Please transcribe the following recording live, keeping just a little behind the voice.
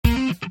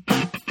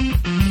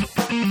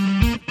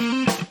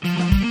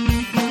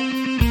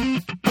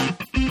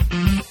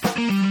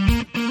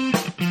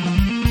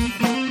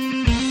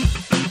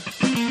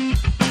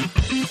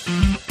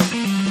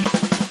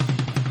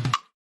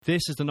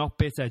This is the Not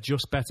Bitter,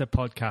 Just Better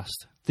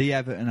podcast. The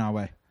Everton our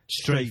way.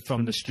 Straight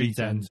from the street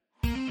end.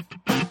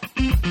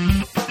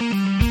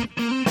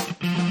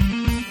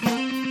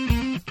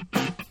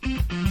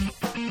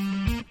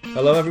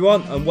 Hello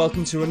everyone and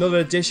welcome to another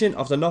edition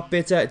of the Not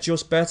Bitter,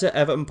 Just Better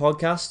Everton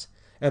podcast,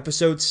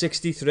 episode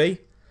 63.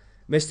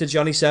 Mr.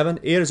 Johnny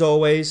Seven, here as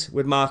always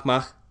with Mark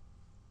Mack.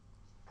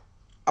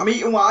 I'm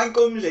eating wine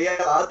gums here,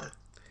 lad.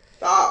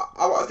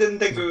 I didn't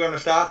think we were going to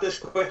start this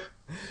quick.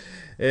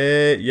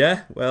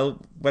 Yeah,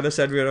 well, when I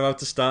said we were about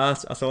to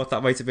start, I thought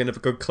that might have been a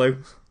good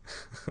clue.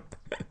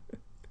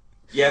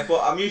 Yeah,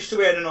 but I'm used to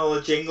wearing all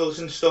the jingles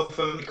and stuff,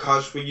 and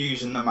because we're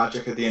using the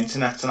magic of the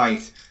internet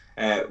tonight,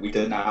 we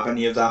didn't have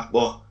any of that,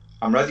 but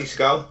I'm ready to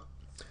go.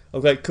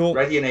 Okay, cool.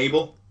 Ready and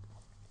able.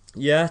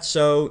 Yeah,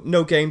 so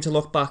no game to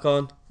look back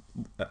on.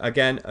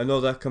 Again,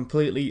 another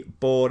completely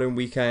boring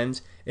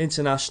weekend.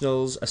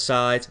 Internationals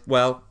aside,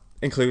 well,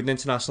 including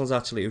internationals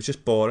actually, it was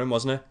just boring,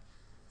 wasn't it?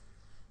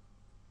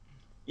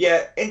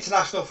 Yeah,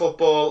 international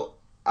football,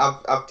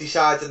 I've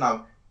decided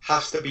now,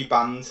 has to be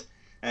banned.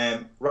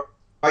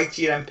 Write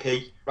to your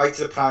MP, write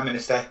to the Prime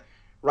Minister,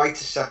 write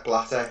to Sepp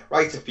Blatter,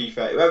 write to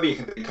FIFA, whoever you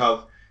can think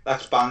of,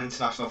 let's ban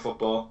international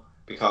football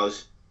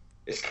because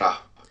it's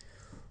crap.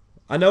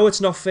 I know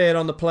it's not fair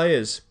on the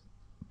players,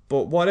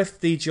 but what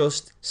if they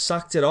just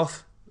sacked it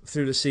off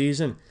through the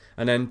season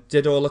and then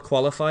did all the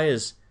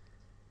qualifiers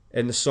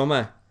in the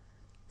summer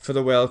for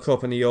the World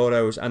Cup and the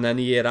Euros, and then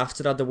the year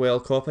after had the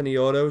World Cup and the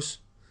Euros?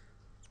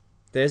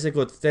 There's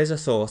a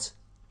thought.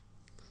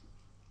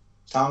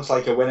 Sounds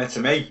like a winner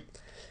to me.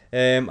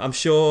 I'm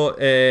sure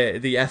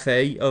the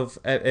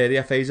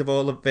FAs of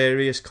all the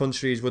various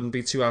countries wouldn't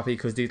be too happy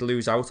because they'd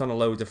lose out on a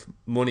load of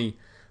money.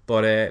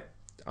 But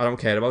I don't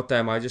care about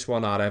them. I just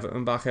want our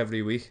Everton back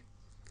every week.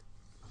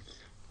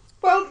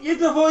 Well,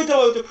 you'd avoid a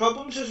load of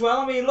problems as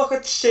well. I mean, look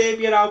at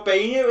Serbia and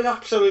Albania. It was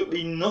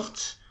absolutely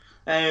nuts.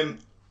 Them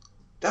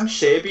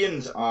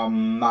Serbians are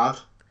mad.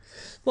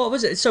 What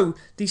was it? So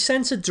they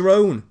sent a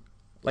drone,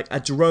 like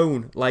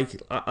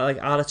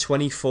out of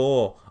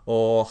 24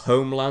 or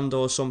Homeland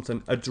or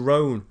something. A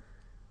drone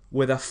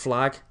with a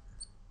flag.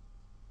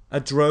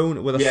 A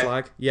drone with a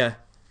flag. Yeah.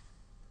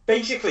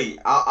 Basically,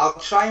 I'll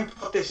try and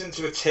put this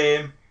into a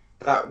term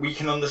that we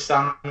can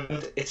understand.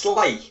 It's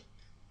like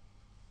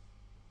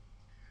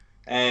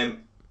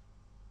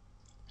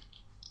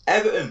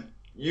Everton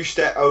used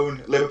to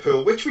own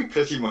Liverpool, which we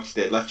pretty much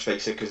did, let's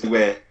face it, because they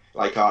were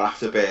like our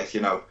afterbirth,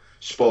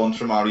 spawned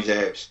from our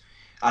reserves.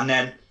 And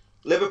then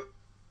Liverpool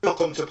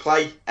come to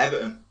play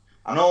Everton,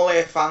 and all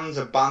their fans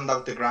are banned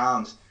out the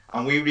ground,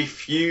 and we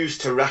refuse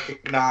to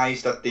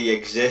recognise that they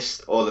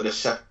exist or they're a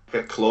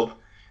separate club.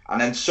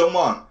 And then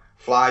someone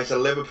flies a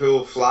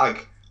Liverpool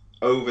flag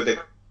over the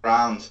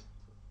ground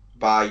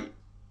by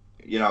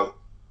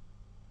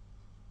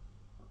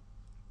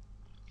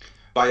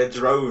a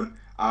drone,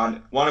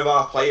 and one of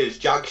our players,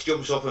 Jags,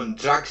 jumps up and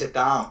drags it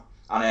down,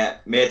 and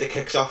Maida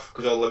kicks off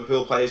because all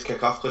Liverpool players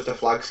kick off because the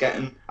flag's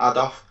getting had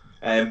off.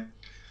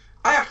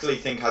 I actually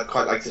think I'd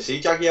quite like to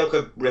see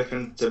Jagielka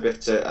ripping to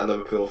bits a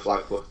Liverpool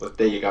flag, but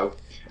there you go.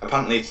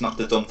 Apparently it's not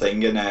the done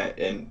thing in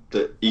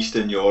the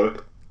Eastern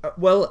Europe.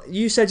 Well,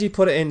 you said you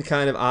put it in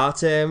kind of our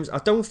terms. I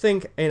don't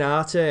think in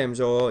our terms,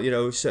 or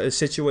a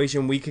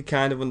situation we could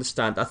kind of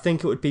understand. I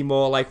think it would be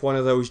more like one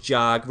of those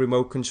Jag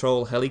remote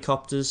control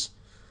helicopters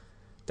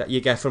that you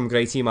get from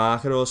Grady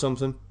Market or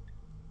something.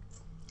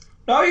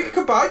 No, you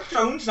can buy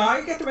drones now.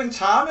 You get them in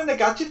town in the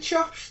gadget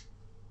shops.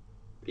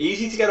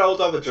 Easy to get hold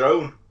of a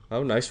drone.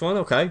 Oh, nice one.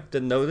 Okay,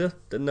 didn't know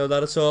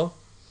that at all.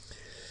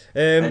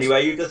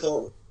 Anyway, you'd have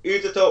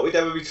thought we'd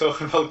ever be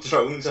talking about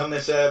drones on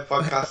this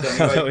podcast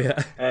anyway. Oh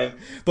yeah.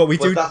 But we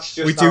do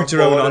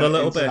drone on a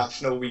little bit.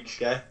 International week,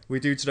 yeah. We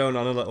do drone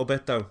on a little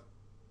bit though.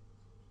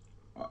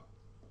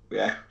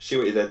 Yeah, see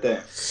what you did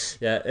there.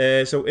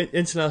 Yeah. So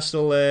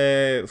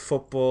international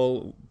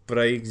football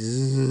break,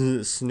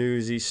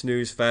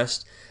 snooze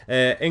fest.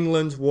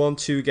 England won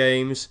 2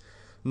 games,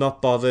 not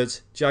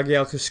bothered.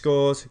 Jagielka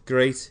scored,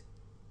 great.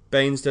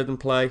 Baines didn't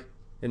play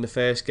in the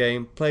first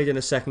game. Played in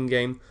the second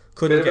game.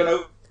 Bit of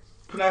an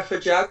opener for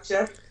Jags,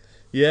 yeah.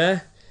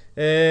 Yeah.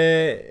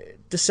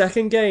 The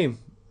second game,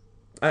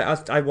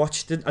 I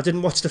watched it. I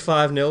didn't watch the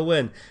 5-0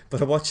 win,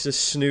 but I watched the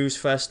snooze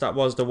fest that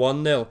was the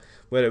 1-0,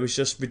 where it was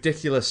just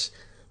ridiculous.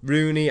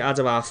 Rooney had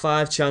about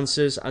 5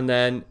 chances, and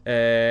then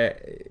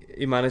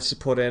he managed to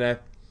put in a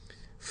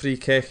free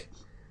kick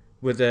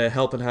with the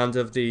helping hand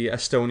of the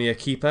Estonia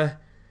keeper.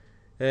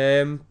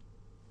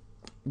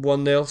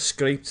 1-0,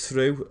 scraped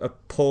through a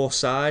poor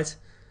side.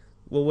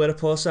 Well, we're a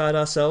poor side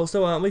ourselves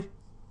though, aren't we?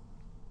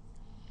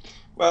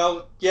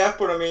 Well, yeah,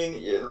 but I mean,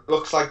 it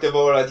looks like they've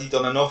already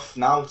done enough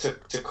now to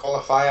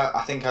qualify.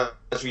 I think,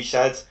 as we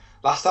said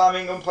last time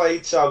England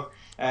played, so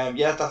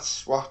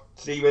that's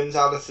 3 wins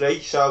out of 3.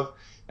 So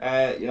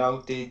they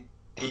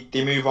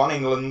move on,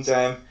 England,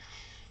 and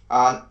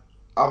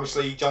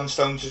obviously John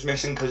Stones was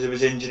missing because of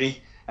his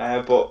injury.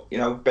 But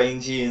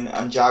Bainesy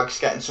and Jags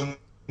getting some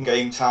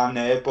game time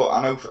there. But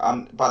I know,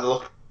 and by the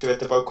look of it,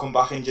 they both come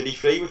back injury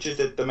free, which is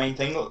the main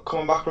thing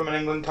coming back from an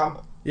England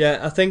camp. Yeah,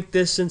 I think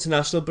this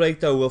international break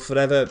though will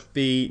forever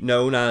be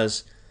known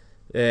as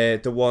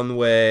the one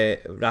where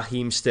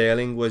Raheem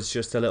Sterling was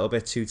just a little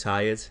bit too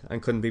tired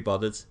and couldn't be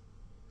bothered.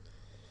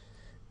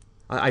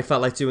 I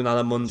felt like doing that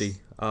on Monday.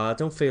 I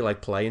don't feel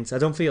like playing. I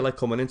don't feel like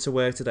coming into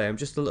work today. I'm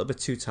just a little bit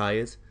too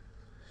tired.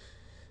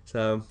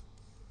 So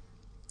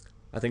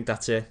I think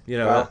that's it. You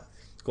know, Well,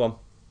 go on.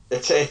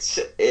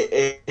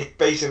 It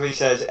basically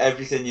says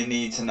everything you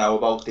need to know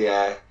about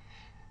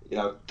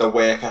the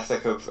work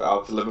ethic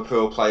of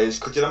Liverpool players.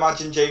 Could you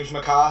imagine James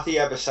McCarthy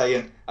ever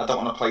saying, "I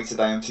don't want to play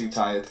today, I'm too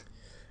tired"?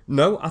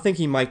 No, I think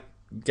he might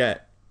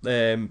get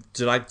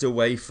dragged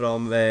away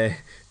from the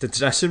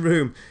dressing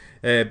room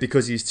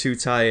because he's too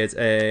tired,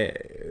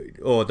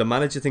 or the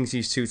manager thinks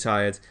he's too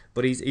tired.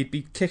 But he'd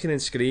be kicking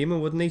and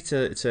screaming, wouldn't he,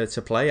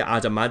 to play?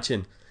 I'd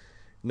imagine,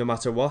 no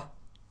matter what.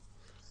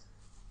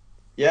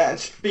 Yeah, and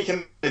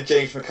speaking of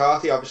James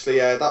McCarthy, obviously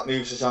that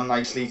moves us on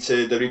nicely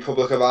to the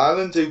Republic of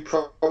Ireland, who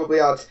probably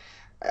had,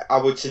 I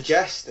would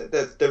suggest,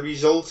 that the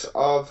result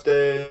of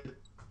the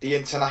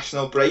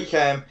international break,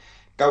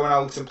 going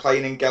out and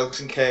playing in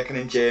Gelsenkirchen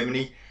in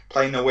Germany,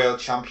 playing the world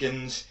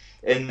champions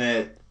in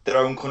their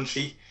own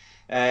country,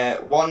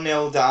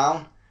 1-0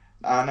 down,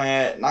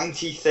 and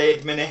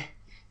 93rd minute,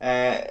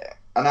 an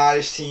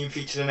Irish team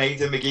featuring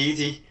Aidan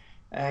McGeady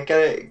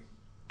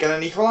get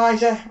an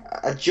equaliser,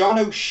 a John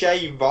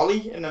O'Shea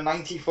volley in the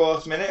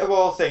 94th minute of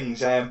all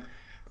things, and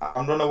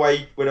run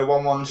away with a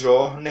 1-1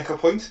 draw and nick a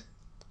point.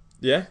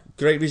 Yeah,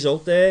 great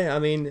result there. I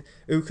mean,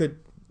 who could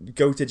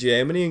go to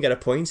Germany and get a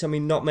point? I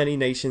mean, not many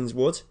nations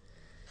would.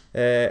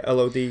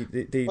 Although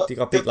they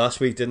got beat last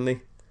week, didn't they?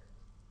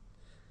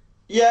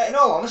 Yeah, in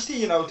all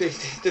honesty,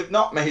 they've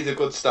not made a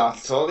good start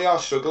at all. They are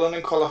struggling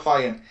in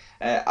qualifying,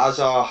 as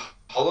are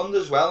Holland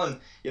as well. And,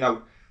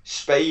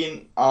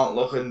 Spain aren't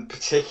looking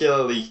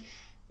particularly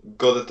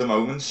good at the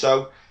moment.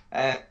 So,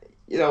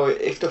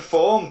 if the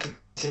form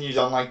continues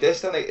on like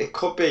this, then it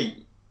could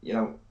be,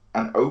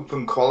 an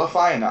open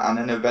qualifying and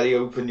in a very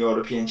open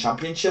European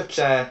Championships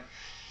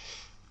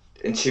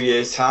in 2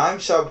 years' time.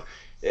 So,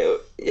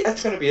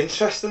 it's going to be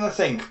interesting, I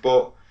think.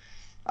 But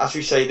as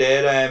we say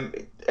there,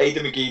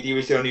 Aidan McGeady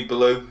was the only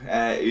blue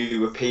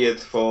who appeared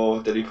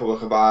for the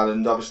Republic of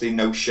Ireland. Obviously,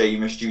 no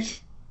Seamus due to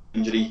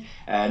injury.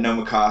 No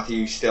McCarthy,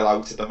 who's still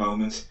out at the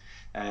moment.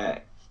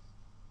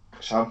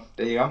 So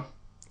there you go.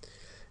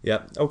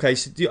 Yeah. Okay.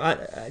 So the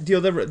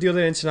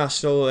other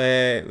international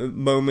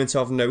moment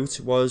of note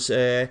was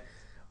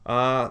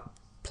our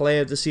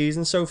player of the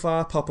season so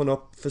far popping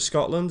up for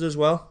Scotland as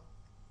well.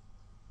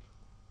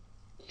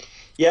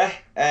 Yeah.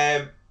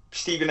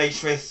 Stephen A.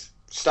 Smith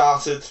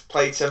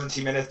played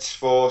 70 minutes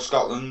for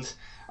Scotland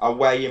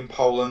away in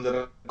Poland in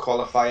a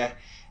qualifier.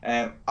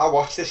 I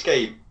watched this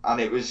game and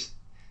it was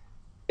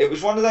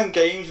one of them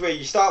games where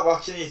you start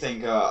watching and you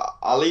think,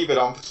 I'll leave it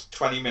on for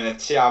 20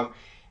 minutes, see how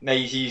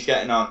Nazy's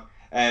getting on.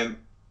 And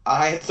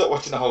I ended up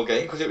watching the whole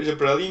game because it was a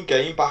brilliant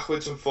game,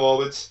 backwards and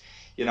forwards.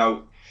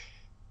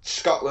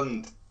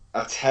 Scotland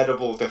are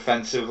terrible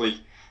defensively.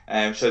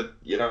 So,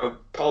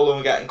 Poland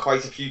were getting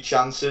quite a few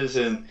chances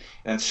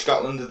and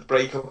Scotland would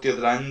break up the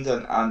other end.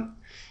 And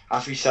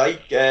as we say,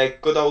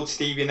 good old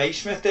Stevie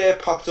Naismith there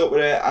popped up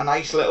with a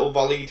nice little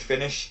volleyed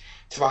finish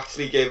to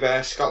actually give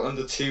Scotland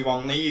a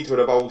 2-1 lead with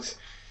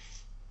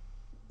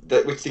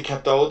which they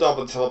kept hold of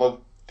until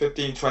about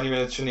 15-20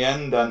 minutes from the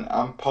end,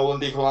 and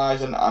Poland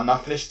equalised and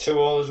that finished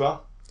 2-2 as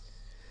well.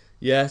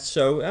 Yeah,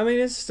 so I mean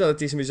it's still a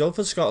decent result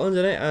for Scotland,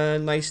 isn't it?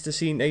 And nice to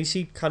see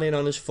Nacy carrying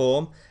on his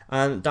form,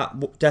 and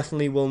that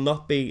definitely will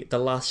not be the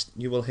last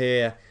you will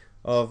hear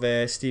of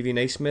Stevie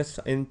Naismith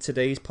in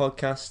today's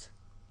podcast.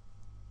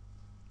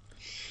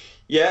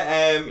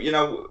 Yeah,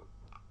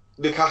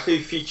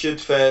 Lukaku featured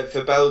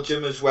for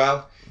Belgium as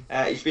well.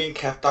 He's being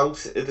kept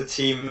out of the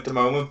team at the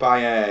moment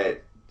by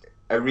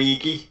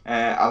Origi,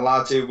 a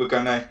lad who we're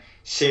going to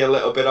see a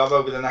little bit of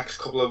over the next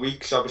couple of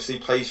weeks. Obviously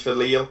plays for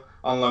Lille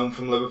on loan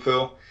from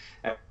Liverpool,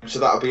 so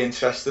that'll be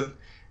interesting.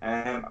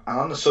 And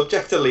on the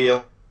subject of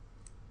Lille,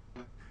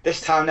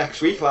 this time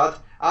next week, lad,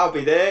 I'll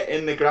be there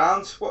in the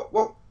ground. What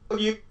will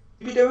you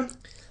be doing?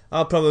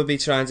 I'll probably be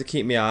trying to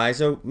keep my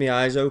eyes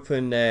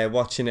open,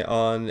 watching it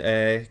on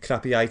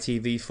crappy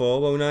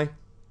ITV4, won't I?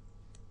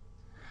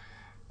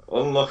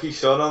 Unlucky,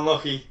 son,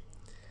 unlucky.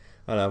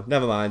 I know.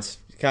 Never mind.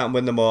 You can't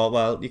win them all.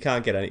 Well, you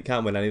can't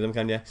win any of them,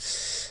 can you?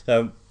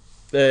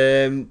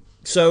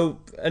 So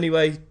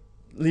anyway,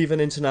 leave an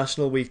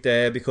international week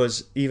there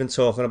because even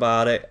talking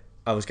about it,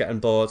 I was getting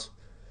bored.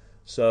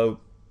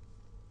 So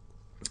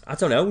I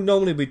don't know.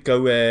 Normally we'd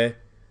go.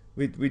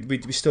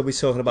 We'd still be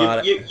talking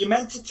about it. You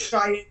meant to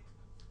try and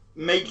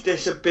make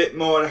this a bit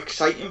more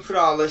exciting for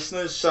our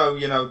listeners, so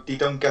they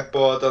don't get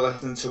bored of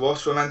listening to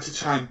us. We're meant to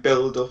try and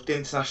build up the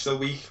international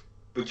week.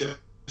 We're just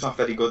not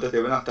very good at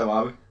doing that, though,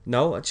 are we?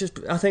 No, I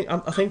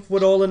think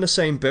we're all in the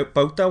same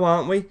boat, though,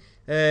 aren't we?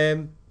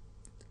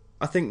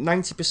 I think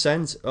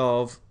 90%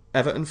 of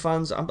Everton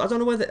fans. I don't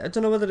know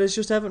whether it's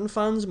just Everton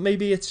fans.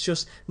 Maybe it's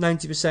just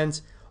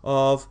 90%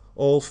 of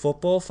all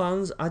football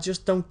fans. I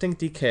just don't think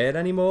they care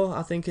anymore.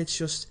 I think it's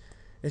just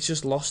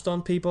lost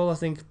on people. I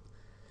think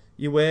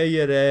You wear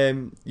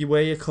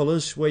your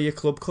colours, wear your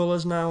club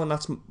colours now, and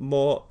that's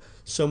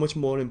so much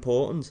more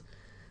important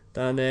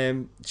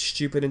than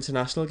stupid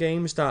international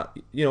games. That,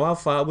 you know, how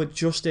far we're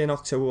just in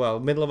October, well,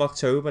 middle of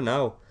October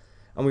now,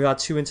 and we've had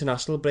 2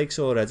 international breaks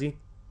already.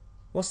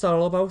 What's that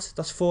all about?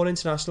 That's 4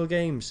 international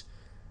games,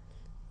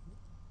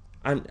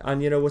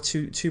 and you know, we're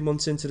two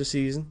months into the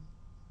season.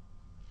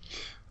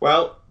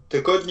 Well,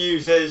 the good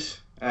news is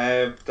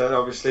that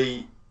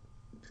obviously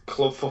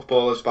club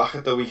football is back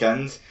at the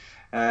weekend,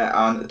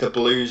 and the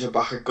Blues are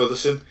back at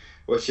Goodison,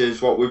 which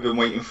is what we've been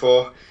waiting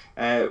for.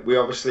 We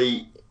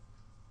obviously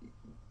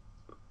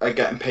are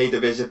getting paid a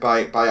visit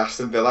by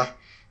Aston Villa,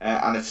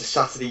 and it's a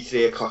Saturday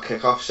 3 o'clock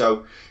kickoff.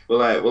 So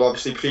we'll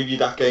obviously preview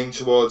that game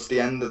towards the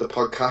end of the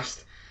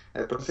podcast.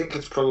 But I think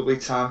it's probably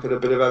time for a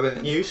bit of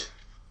Everton news.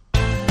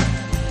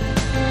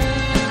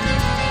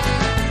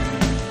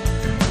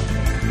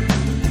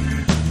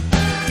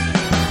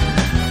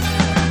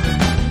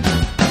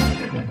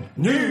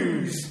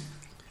 News!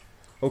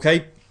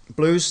 Okay,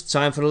 Blues,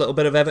 time for a little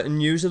bit of Everton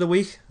news of the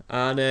week.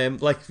 And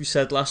like we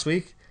said last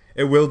week,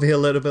 it will be a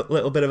little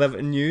bit of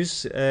Everton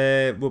news.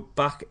 We're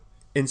back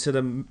into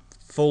the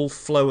full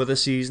flow of the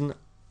season,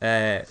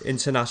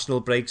 international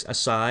breaks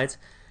aside.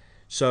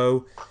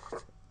 So,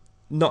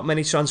 not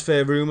many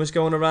transfer rumours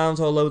going around,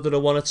 although there are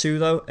 1 or 2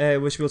 though,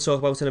 which we'll talk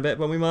about in a bit,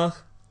 won't we,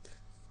 Mark?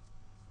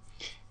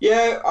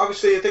 Yeah,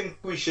 obviously I think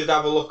we should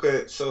have a look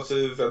at sort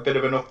of a bit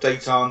of an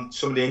update on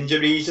some of the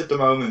injuries at the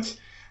moment.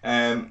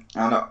 And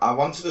I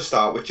wanted to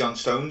start with John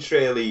Stones,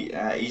 really.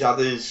 He's had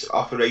his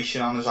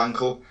operation on his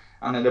ankle,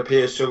 and it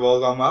appears to have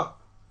all gone well.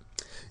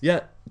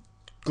 Yeah,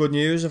 good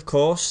news, of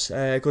course.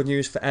 Good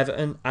news for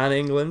Everton and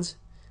England.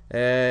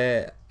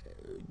 Pity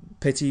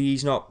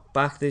he's not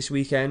back this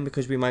weekend,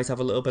 because we might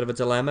have a little bit of a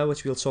dilemma,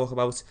 which we'll talk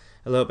about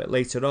a little bit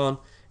later on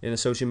in the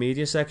social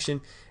media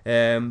section.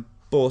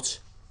 But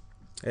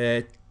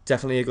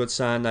definitely a good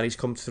sign that he's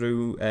come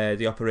through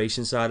the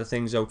operation side of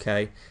things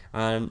okay,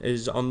 and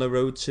is on the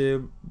road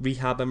to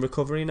rehab and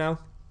recovery now.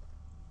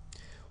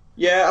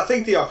 Yeah, I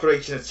think the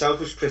operation itself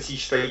was pretty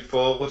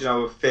straightforward, you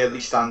know, a fairly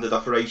standard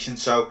operation.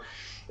 So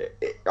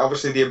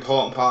obviously the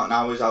important part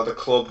now is how the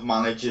club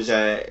manages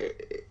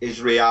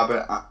his rehab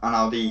and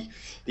how they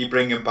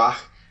bring him back,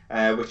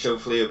 which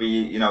hopefully will be,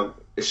 you know,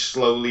 as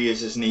slowly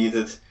as is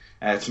needed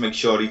to make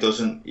sure he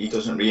doesn't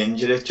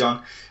re-injure it,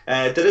 John.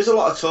 There is a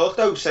lot of talk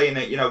though saying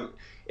that, you know,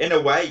 in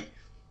a way,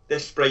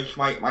 this break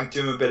might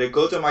do him a bit of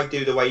good. It might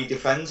do the way he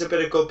defends a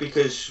bit of good,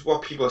 because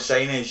what people are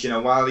saying is, you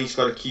know, while he's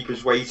got to keep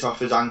his weight off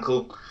his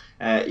ankle,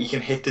 he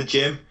can hit the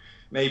gym,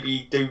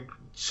 maybe do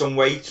some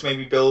weights,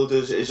 maybe build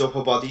his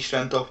upper body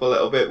strength up a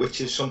little bit,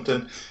 which is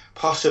something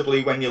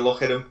possibly when you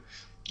look at him,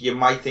 you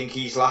might think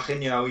he's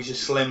lacking. You know, he's a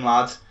slim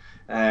lad,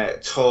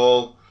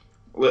 tall,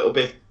 a little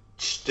bit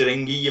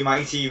stringy, you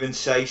might even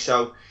say.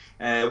 So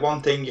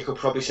one thing you could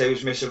probably say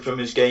was missing from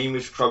his game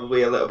was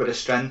probably a little bit of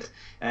strength,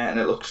 and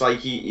it looks like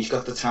he's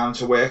got the time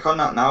to work on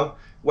that now.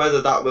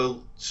 Whether that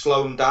will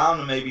slow him down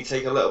and maybe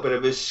take a little bit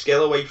of his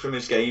skill away from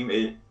his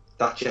game,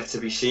 that's yet to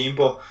be seen.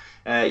 But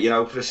you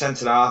know, for a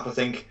centre half, I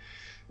think,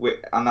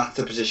 and that's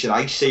the position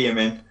I see him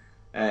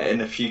in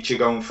the future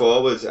going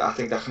forward, I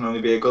think that can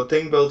only be a good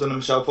thing, building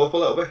himself up a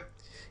little bit.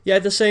 Yeah,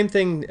 the same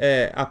thing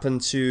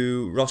happened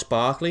to Ross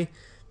Barkley.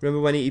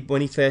 Remember when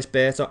he first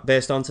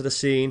burst onto the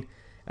scene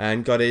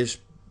and got his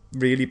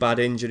really bad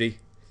injury,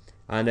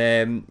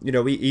 and you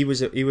know, he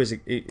was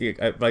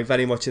like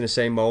very much in the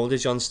same mould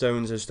as John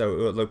Stones, as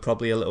though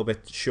probably a little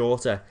bit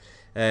shorter,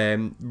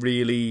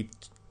 really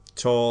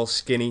tall,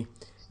 skinny,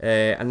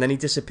 and then he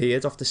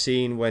disappeared off the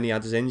scene when he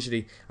had his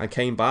injury and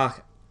came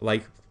back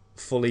like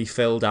fully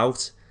filled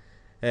out.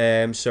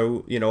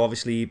 So, you know,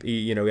 obviously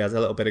he had a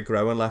little bit of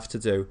growing left to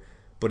do,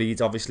 but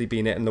he'd obviously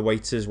been hitting the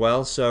weights as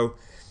well. So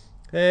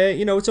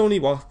you know, it's only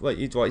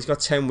he's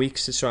got 10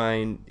 weeks to try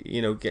and,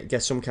 you know,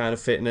 get some kind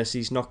of fitness.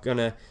 He's not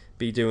gonna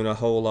be doing a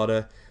whole lot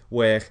of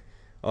work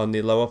on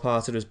the lower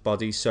part of his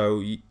body.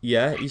 So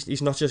yeah,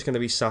 he's not just going to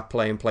be sat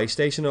playing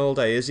PlayStation all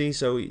day, is he?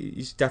 So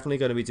he's definitely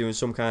going to be doing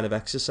some kind of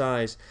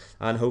exercise,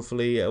 and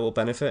hopefully it will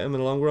benefit him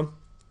in the long run.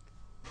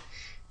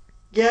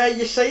 Yeah,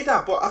 you say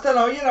that, but I don't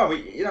know.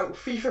 You know,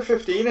 FIFA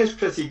 15 is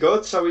pretty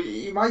good, so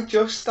he might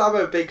just have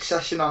a big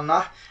session on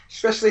that,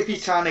 especially if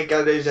he's trying to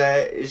get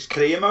his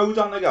career mode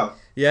on the go.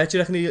 Yeah, do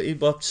you reckon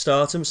he'd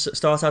start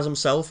as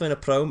himself in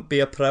be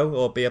a pro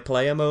or be a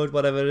player mode,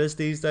 whatever it is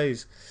these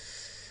days?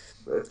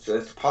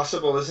 It's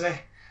possible, isn't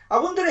it? I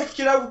wonder if,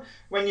 you know,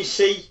 when you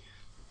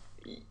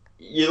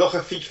look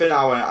at FIFA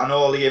now and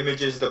all the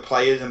images of the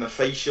players and the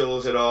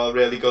facials are all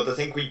really good. I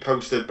think we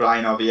posted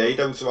Brian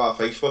Oviedo to our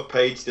Facebook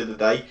page the other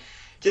day.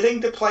 Do you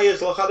think the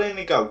players look at it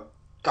and go,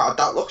 God,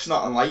 that looks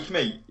not unlike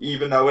me,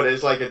 even though it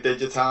is like a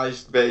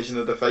digitised version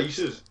of the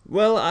faces?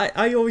 Well,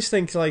 I always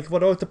think, like,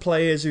 what about the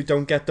players who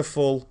don't get the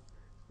full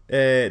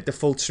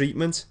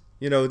treatment?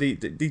 You know, they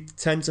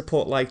tend to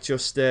put like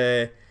just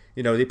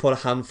you know, they put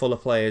a handful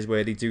of players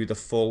where they do the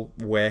full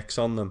works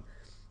on them,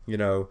 you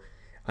know,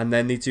 and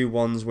then they do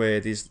ones where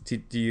they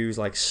use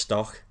like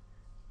stock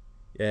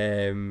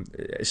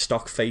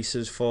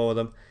faces for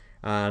them,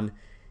 and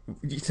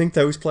you think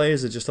those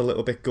players are just a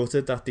little bit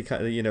gutted that they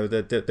kind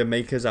of, the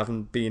makers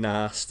haven't been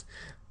asked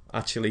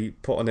actually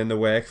putting in the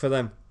work for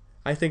them.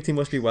 I think they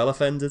must be well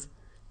offended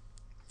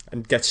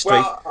and get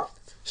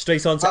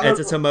straight onto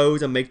editor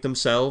mode and make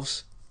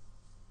themselves.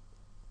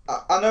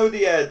 I know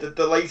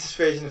the latest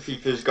version of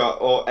FIFA's got,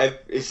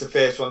 it's the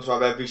first one to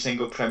have every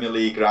single Premier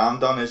League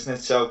round on, isn't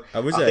it? So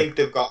I think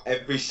they've got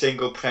every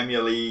single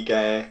Premier League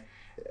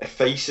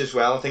face as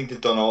well. I think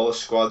they've done all the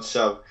squads.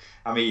 So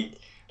I mean,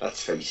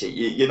 let's face it,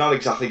 you're not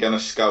exactly going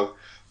to go,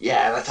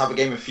 yeah, let's have a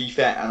game of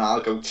FIFA and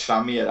I'll go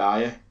Tranmere,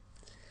 are you?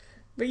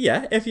 But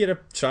yeah, if you're a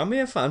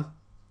Tranmere fan,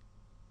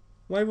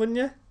 why wouldn't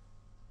you?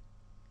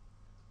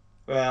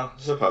 Well,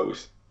 I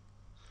suppose.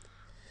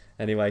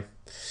 Anyway,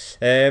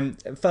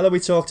 fellow we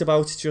talked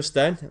about just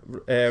then,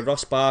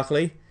 Ross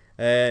Barkley.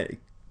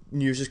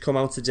 News has come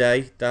out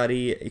today that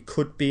he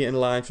could be in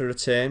line for a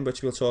return,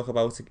 which we'll talk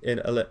about in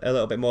a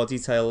little bit more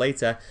detail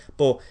later.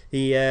 But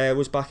he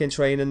was back in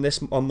training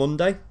on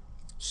Monday,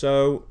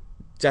 so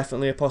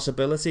definitely a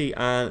possibility,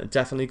 and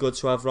definitely good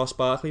to have Ross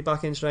Barkley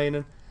back in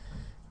training.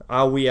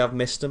 How we have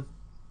missed him.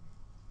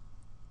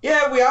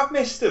 Yeah, we have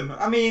missed him.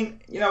 I mean,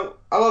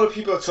 a lot of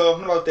people are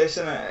talking about this,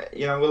 and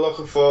we're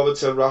looking forward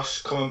to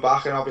Ross coming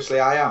back, and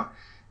obviously I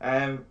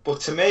am. But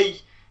to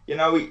me,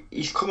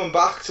 he's coming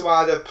back to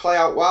either play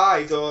out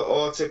wide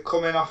or to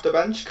come in off the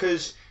bench,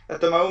 because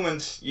at the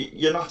moment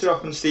you're not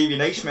dropping Stevie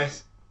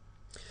Naismith.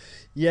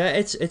 Yeah,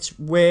 it's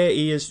where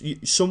he is.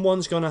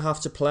 Someone's gonna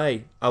have to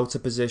play out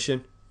of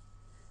position.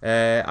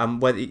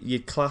 And whether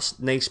you'd class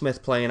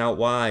Naismith playing out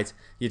wide,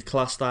 you'd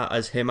class that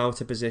as him out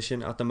of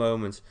position at the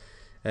moment.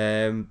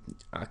 I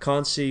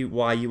can't see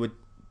why you would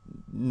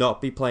not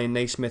be playing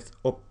Naismith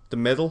up the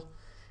middle.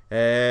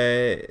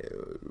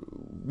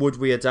 Would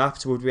we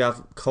adapt? Would we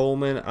have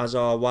Coleman as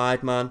our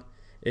wide man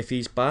if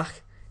he's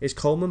back? Is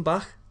Coleman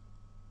back?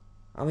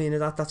 I mean,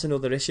 that's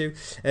another issue.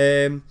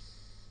 I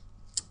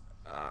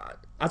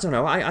don't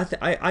know.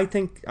 I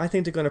think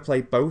they're going to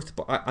play both,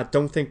 but I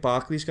don't think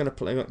Barkley's going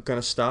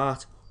to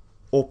start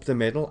up the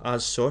middle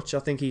as such. I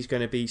think he's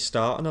going to be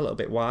starting a little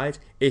bit wide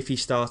if he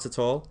starts at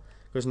all.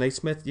 Because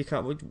Naismith, you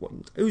can't.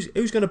 Who's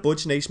going to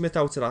budge Naismith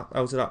out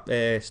of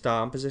that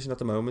starting position at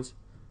the moment?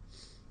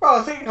 Well,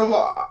 I think a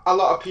lot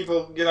of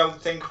people,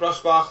 think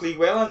Ross Barkley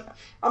will, and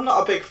I'm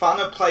not a big fan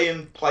of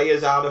playing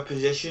players out of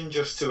position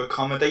just to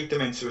accommodate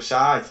them into a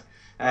side.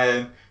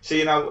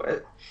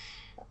 So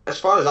as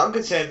far as I'm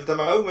concerned at the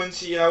moment,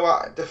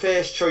 the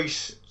first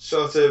choice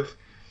sort of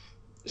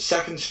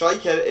second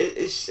striker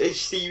is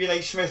Stevie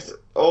Naismith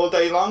all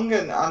day long,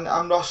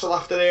 and Ross will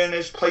have to earn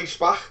his place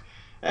back.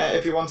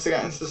 If he wants to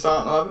get into the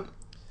starting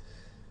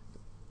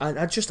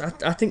 11.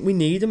 I think we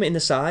need him in the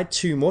side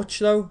too much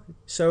though.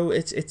 So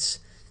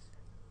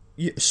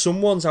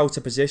someone's out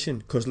of position,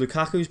 because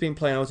Lukaku's been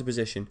playing out of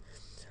position.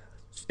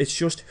 It's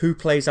just who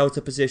plays out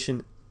of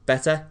position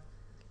better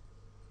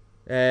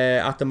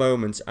at the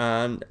moment,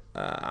 and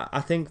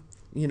I think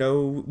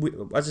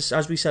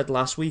as we said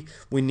last week,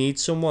 we need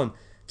someone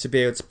to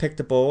be able to pick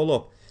the ball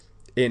up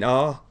in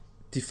our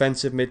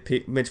defensive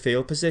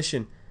midfield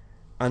position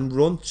and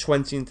run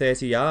 20 and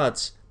 30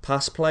 yards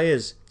past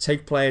players,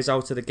 take players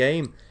out of the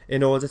game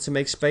in order to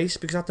make space,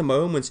 because at the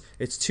moment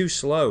it's too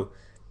slow.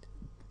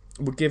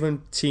 We're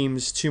giving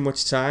teams too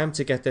much time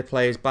to get their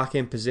players back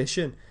in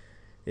position.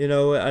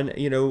 An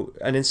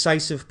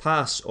incisive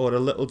pass or a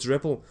little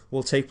dribble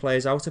will take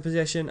players out of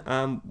position,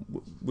 and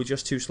we're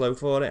just too slow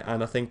for it.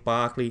 And I think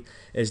Barkley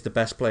is the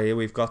best player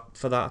we've got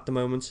for that at the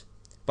moment.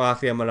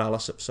 Barkley and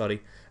Morales,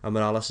 and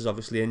Morales is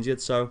obviously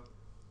injured, so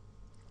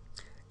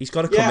he's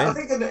got to come in. Yeah, I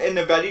think in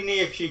the very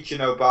near future,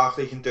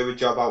 Barkley can do a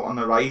job out on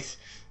the right.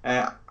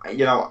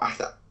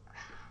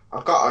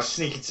 I've got a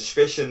sneaking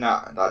suspicion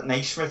that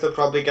Naismith will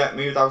probably get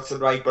moved out to the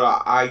right,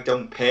 but I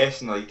don't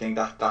personally think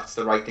that's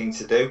the right thing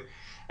to do.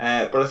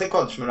 But I think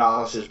once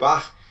Morales is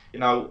back,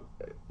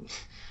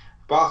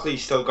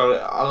 Barkley's still got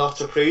a lot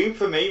to prove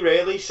for me,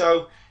 really.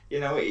 So,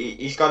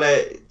 he's got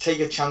to take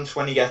a chance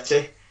when he gets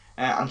it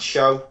and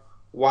show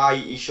why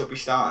he should be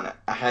starting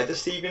ahead of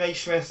Stevie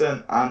Naismith.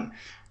 And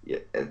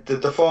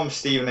the form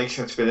Stevie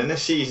Naismith's been in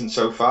this season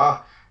so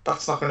far,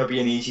 that's not going to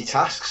be an easy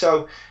task.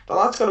 So the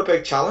lad's got a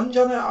big challenge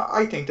on it,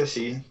 I think, this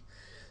season.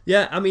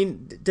 Yeah, I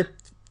mean, the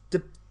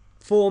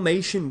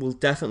formation will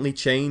definitely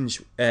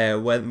change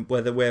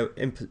whether we're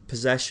in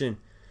possession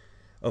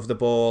of the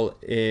ball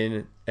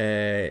in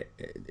in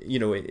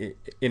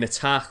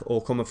attack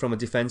or coming from a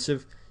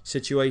defensive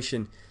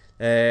situation.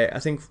 I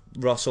think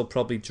Ross will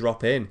probably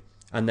drop in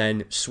and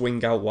then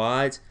swing out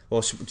wide,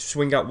 or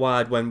swing out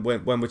wide when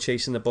we're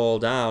chasing the ball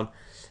down.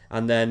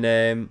 And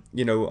then,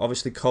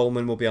 obviously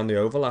Coleman will be on the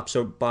overlap,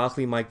 so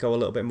Barkley might go a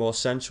little bit more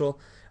central.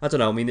 I don't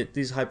know, I mean,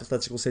 these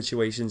hypothetical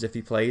situations, if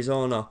he plays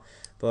or not.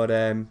 But,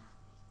 I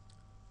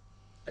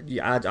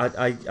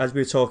as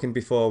we were talking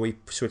before we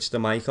switched the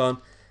mic on,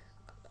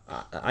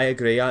 I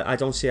agree. I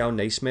don't see how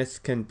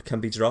Naismith can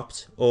be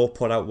dropped or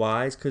put out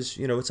wide, because,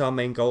 it's our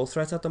main goal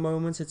threat at the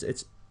moment.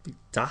 It's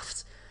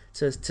daft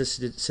to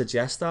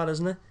suggest that,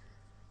 isn't it?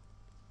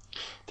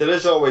 There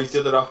is always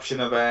the other option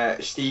of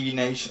Stevie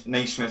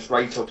Naismith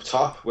right up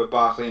top with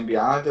Barkley in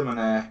behind him,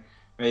 and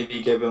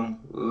maybe giving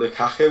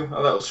Lukaku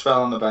a little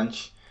spell on the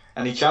bench.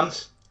 Any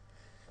chance?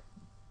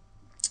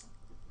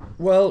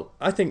 Well,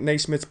 I think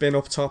Naismith's been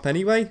up top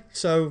anyway,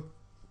 so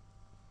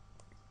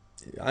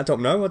I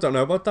don't know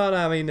about that.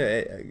 I mean,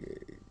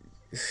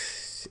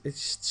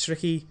 it's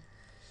tricky.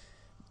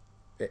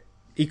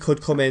 He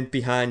could come in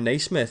behind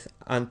Naismith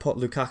and put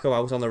Lukaku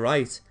out on the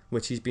right,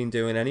 which he's been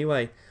doing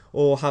anyway,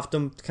 or have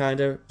them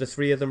the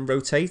three of them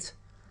rotate.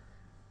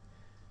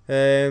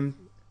 But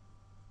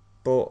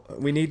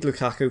we need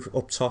Lukaku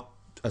up top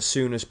as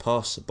soon as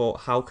possible.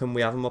 But how can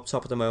we have him up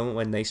top at the moment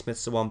when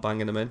Naismith's the one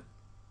banging him in?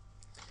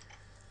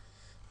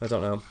 I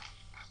don't know.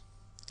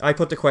 I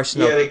put the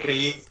question out.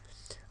 Agreed.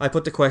 I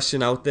put the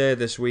question out there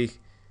this week,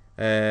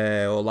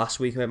 or last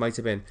week it might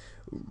have been.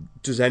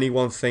 Does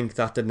anyone think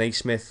that the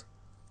Naismith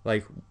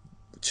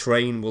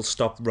train will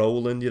stop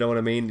rolling? You know what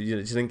I mean? Do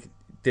you think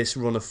this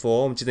run of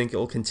form, do you think it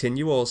will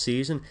continue all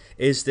season?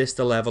 Is this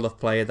the level of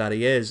player that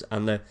he is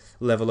and the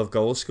level of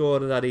goal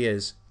scorer that he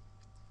is?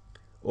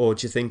 Or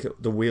do you think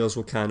the wheels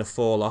will kind of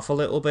fall off a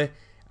little bit?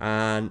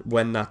 And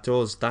when that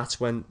does, that's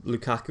when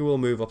Lukaku will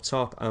move up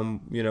top, and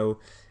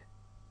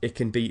it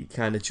can be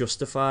kind of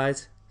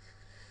justified.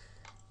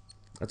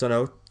 I don't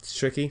know. It's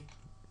tricky.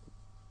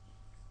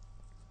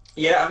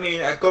 Yeah, I mean,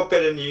 a good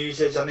bit of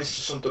news is, and this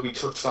is something we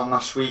touched on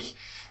last week,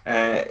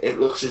 it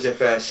looks as if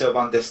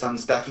Sylvain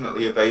Distan's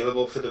definitely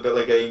available for the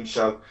Villa game.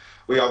 So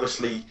we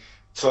obviously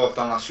talked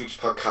on last week's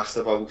podcast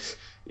about,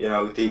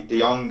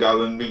 the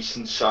ongoing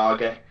recent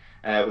saga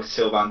with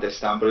Sylvain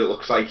Distan, but it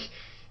looks like,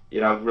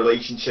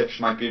 relationships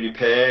might be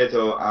repaired,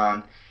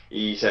 and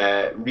he's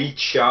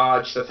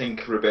recharged, I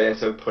think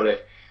Roberto put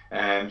it.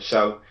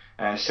 So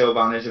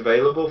Sylvain is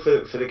available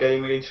for the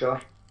game against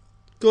Villa.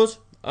 Good.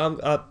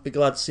 I'd be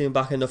glad to see him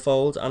back in the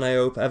fold, and I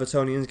hope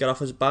Evertonians get off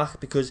his back,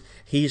 because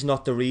he's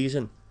not the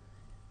reason.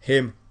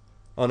 Him,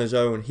 on his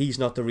own, he's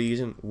not the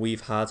reason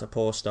we've had a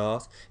poor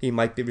start. He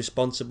might be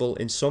responsible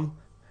in some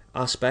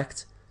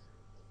aspect,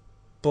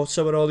 but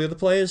so are all the other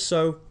players.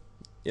 So,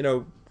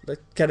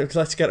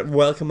 let's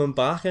welcome him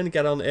back and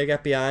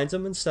get behind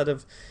him, instead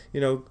of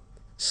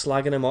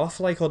slagging him off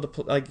and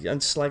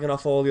slagging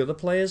off all the other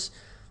players.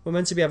 We're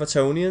meant to be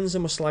Evertonians,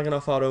 and we're slagging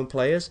off our own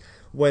players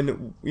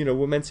when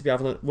we're meant to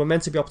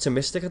be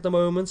optimistic at the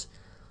moment.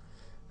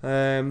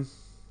 It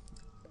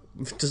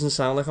doesn't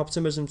sound like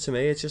optimism to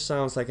me. It just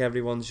sounds like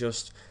everyone's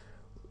just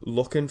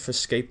looking for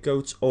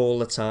scapegoats all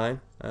the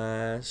time.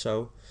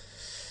 So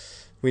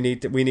we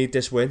need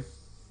this win.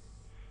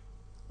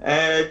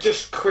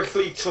 Just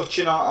quickly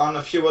touching on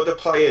a few other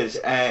players,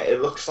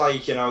 it looks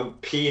like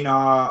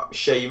Pienaar,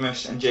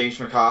 Seamus and James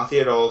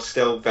McCarthy are all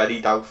still very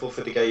doubtful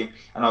for the game,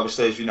 and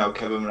obviously, as we know,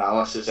 Kevin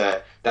Morales is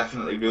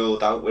definitely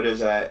ruled out with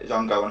his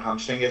ongoing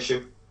hamstring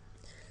issue.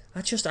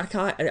 I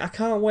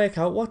can't work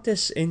out what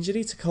this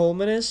injury to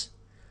Coleman is.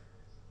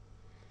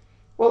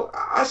 Well,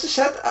 as I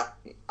said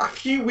a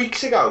few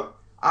weeks ago,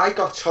 I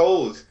got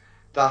told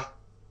that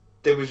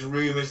there was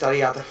rumours that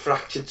he had a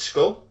fractured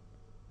skull.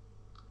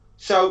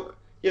 So,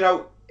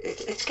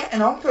 it's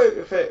getting on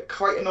for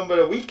quite a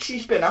number of weeks.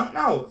 He's been out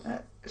now.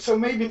 So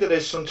maybe there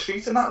is some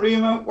truth in that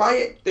rumour.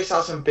 Why this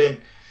hasn't been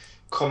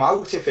come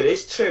out, if it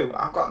is true,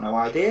 I've got no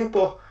idea.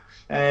 But,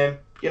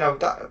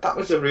 that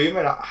was a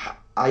rumour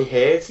I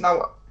heard.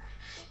 Now,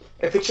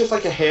 if it's just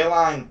like a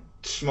hairline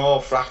small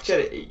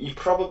fracture, he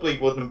probably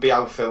wouldn't be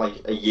out for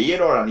a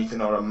year or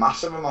anything, or a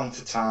massive amount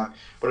of time.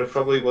 But it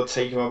probably would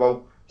take him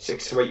about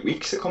 6 to 8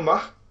 weeks to come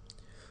back.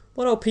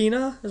 What about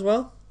Pienaar as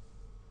well?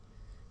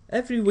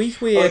 Every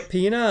week we hear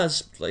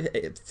Pienaar's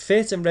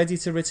fit and ready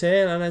to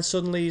return, and then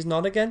suddenly he's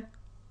not again.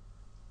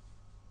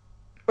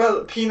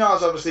 Well,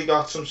 Pienaar's obviously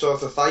got some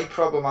sort of thigh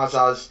problem,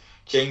 as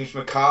James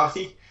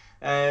McCarthy.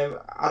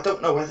 I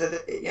don't know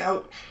whether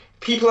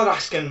people are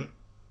asking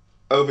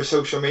over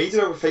social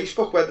media, over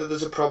Facebook, whether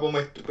there's a problem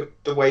with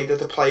the way that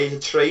the players are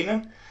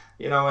training,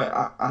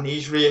 and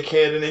these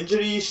reoccurring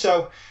injuries.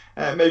 So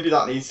maybe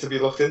that needs to be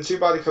looked into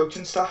by the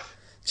coaching staff.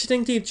 Do you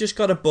think they've just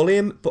got a bully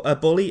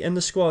in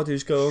the squad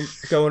who's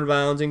going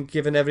around and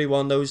giving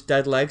everyone those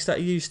dead legs that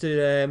he used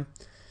to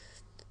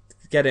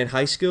get in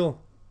high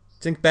school?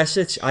 I think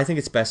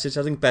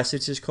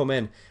Besic has come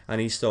in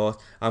and he's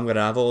thought, I'm going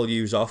to have all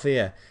yous off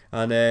here,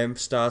 and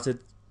started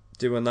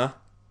doing that.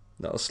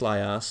 Little sly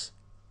ass.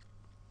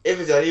 If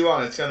it's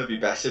anyone, it's going to be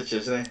Besic,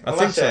 isn't it? I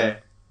think so.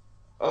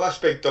 Unless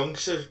Big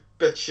Dunk's a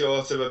bit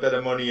short of a bit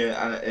of money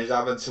and is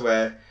having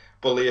to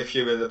bully a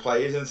few of the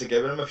players into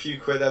giving him a few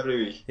quid every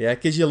week. Yeah,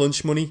 it gives you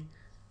lunch money.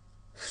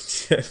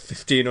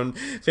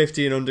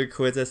 1,500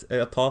 quid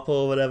a pop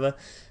or whatever.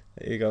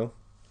 There you go.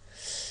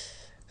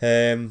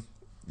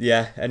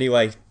 Yeah,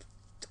 anyway.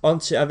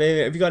 Have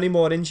you got any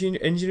more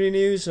injury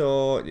news,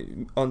 or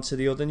onto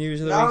the other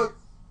news of the week?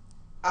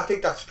 I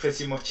think that's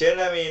pretty much it.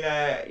 I mean,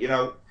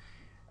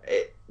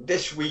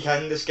 this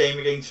weekend, this game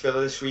against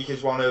Villa this week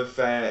is one of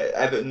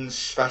Everton's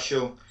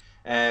special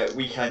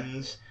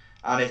weekends,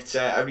 and it's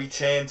a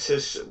return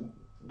to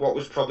what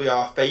was probably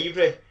our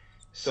favourite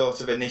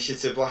sort of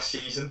initiative last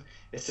season.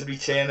 It's the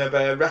return of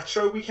a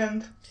retro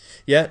weekend.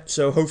 Yeah,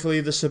 so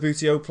hopefully the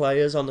Subbuteo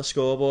players on the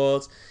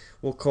scoreboard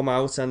will come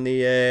out, and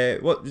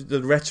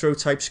the retro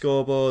type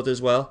scoreboard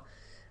as well.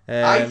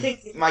 I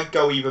think it might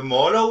go even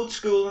more old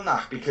school than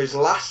that, because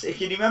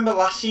if you remember,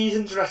 last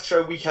season's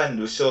retro weekend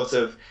was sort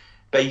of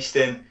based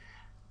in,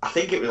 I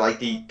think it was like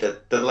the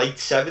late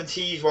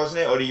 70s,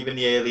 wasn't it, or even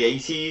the early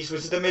 80s?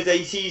 Was it the mid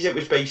 80s? It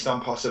was based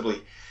on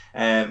possibly,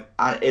 and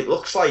it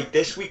looks like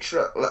this week's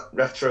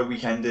retro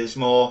weekend is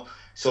more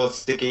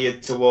sort of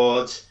geared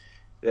towards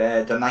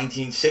the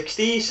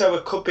 1960s. So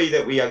it could be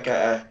that we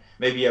get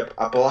maybe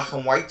a black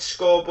and white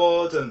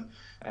scoreboard, and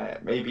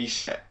maybe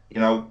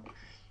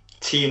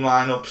team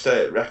lineups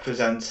that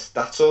represent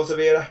that sort of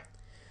era.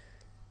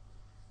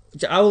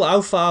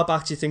 How far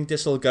back do you think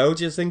this will go?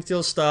 Do you think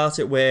they'll start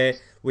it where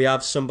we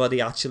have somebody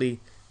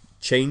actually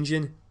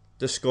changing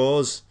the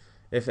scores,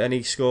 if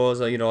any scores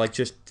are, like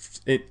just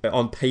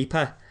on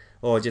paper,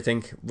 or do you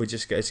think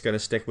it's going to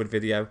stick with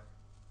video?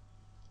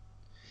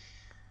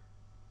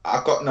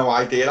 I've got no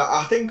idea.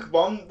 I think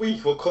one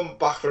week we'll come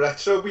back for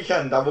retro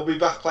weekend, and we'll be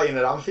back playing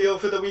at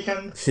Anfield for the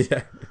weekend.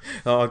 Yeah.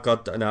 Oh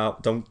God, no!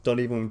 Don't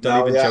even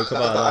joke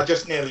about that. I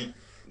just nearly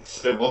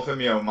threw up in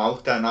my own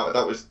mouth. Then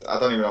that was, I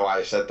don't even know why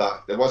I said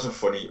that. It wasn't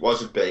funny. It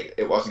wasn't big.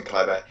 It wasn't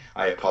clever.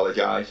 I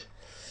apologise.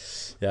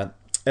 Yeah.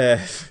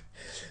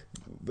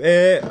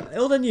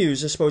 Other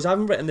news, I suppose. I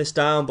haven't written this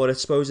down, but I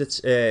suppose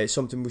it's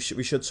something we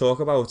should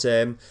talk about.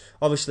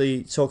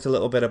 Obviously, talked a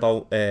little bit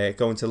about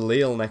going to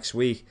Lille next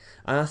week,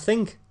 and I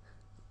think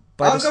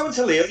I'm going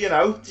to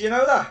Lille. Do you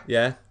know that?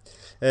 Yeah.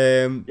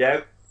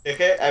 Yeah.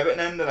 Okay.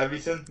 Everton and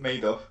everything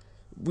made up.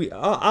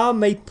 Our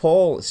mate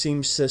Paul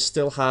seems to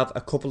still have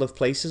a couple of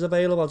places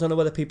available. I don't know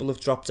whether people have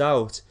dropped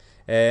out.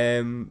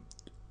 And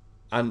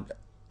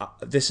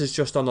this is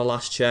just on the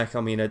last check.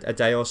 I mean, a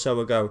day or so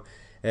ago.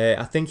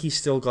 I think he's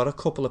still got a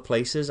couple of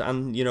places,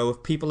 and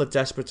if people are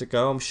desperate to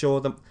go, I'm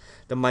sure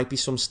there might be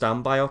some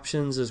standby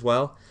options as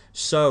well.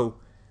 So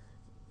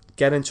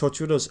get in touch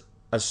with us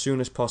as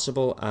soon as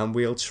possible, and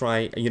we'll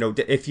try.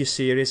 If you're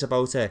serious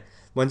about it.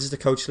 When does the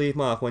coach leave,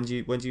 Mark? When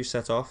do you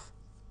set off?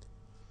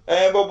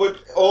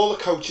 All the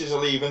coaches are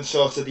leaving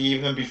sort of the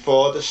evening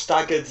before. The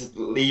staggered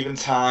leaving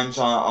times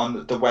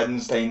on the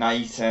Wednesday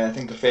night. I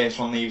think the first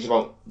one leaves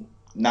about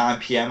 9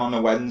 p.m. on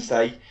a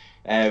Wednesday,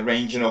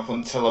 ranging up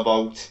until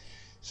about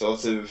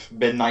sort of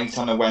midnight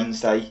on a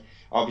Wednesday,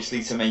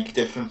 obviously to make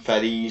different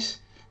ferries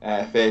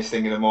first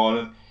thing in the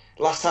morning.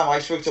 Last time I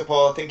spoke to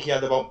Paul, I think he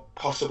had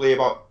possibly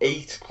about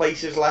 8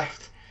 places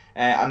left,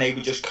 and they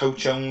were just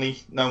coach only,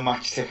 no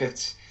match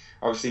tickets.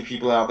 Obviously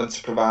people are having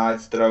to provide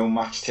their own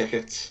match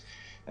tickets.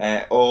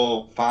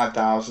 All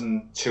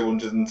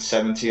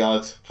 5,270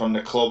 odd from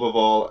the club have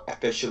all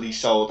officially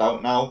sold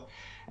out now,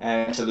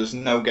 so there's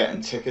no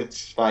getting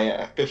tickets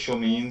via official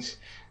means,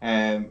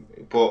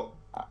 but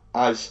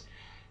as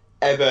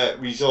ever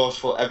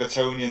resourceful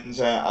Evertonians,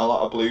 a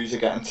lot of Blues are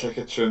getting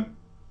tickets from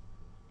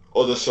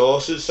other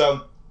sources.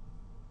 So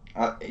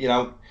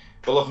we're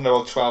looking at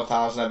about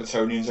 12,000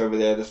 Evertonians over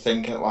there, I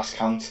think, at last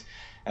count.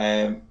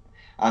 And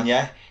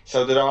yeah,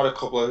 so there are a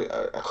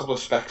couple of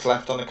specs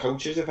left on the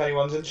coaches if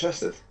anyone's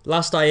interested.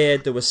 Last I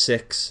heard, there were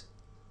 6.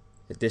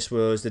 This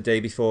was the day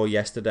before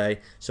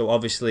yesterday. So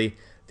obviously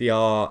they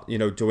are,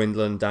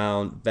 dwindling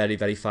down very,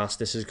 very fast.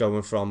 This is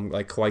going from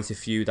like quite a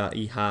few that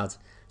he had.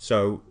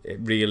 So it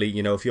really,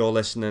 if you're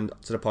listening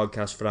to the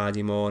podcast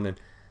Friday morning,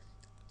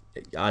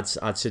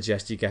 I'd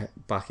suggest you get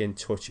back in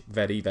touch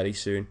very, very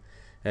soon.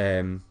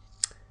 Yeah.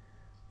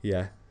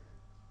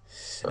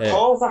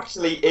 Paul's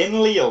actually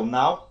in Lille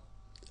now.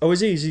 Oh,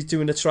 is he? Is he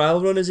doing a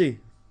trial run, is he?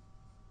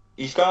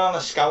 He's gone on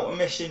a scouting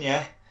mission,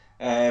 yeah.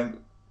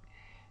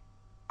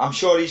 I'm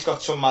sure he's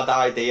got some mad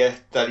idea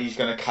that he's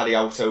going to carry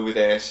out over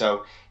there.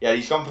 So, yeah,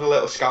 he's gone for a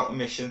little scouting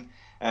mission.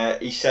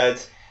 He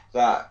said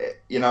that,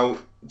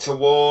 to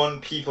warn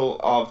people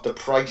of the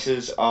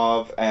prices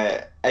of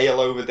ale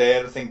over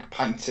there. I think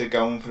pints are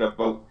going for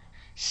about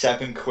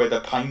 £7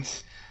 a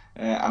pint,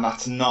 and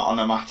that's not on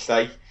a match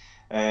day.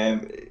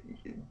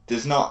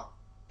 There's not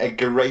a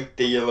great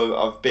deal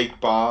of big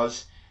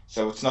bars,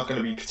 so it's not going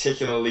to be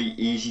particularly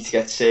easy to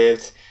get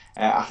served.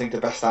 I think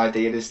the best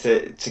idea is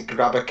to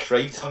grab a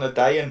crate on a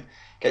day and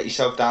get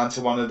yourself down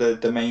to one of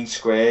the main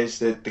squares,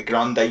 the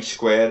Grande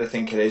Square, I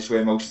think it is,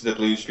 where most of the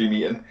Blues be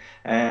meeting,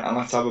 and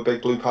let's have a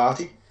big blue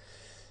party.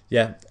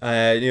 Yeah,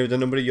 the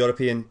number of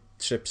European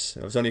trips,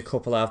 there's only a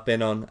couple I've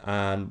been on,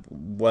 and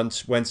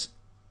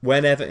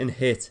when Everton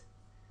hit,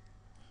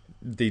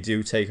 they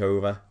do take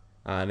over.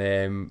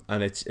 And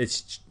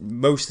it's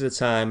most of the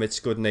time it's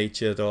good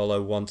natured,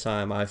 although one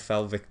time I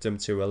fell victim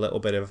to a little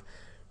bit of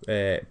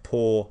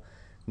poor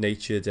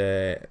natured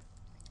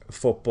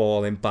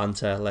footballing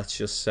banter, let's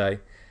just say.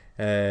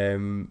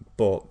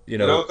 But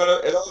it all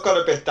got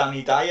a bit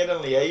Danny Dyer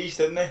and Liège,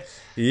 didn't it?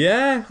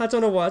 Yeah, I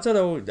don't know.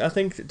 I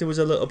think there was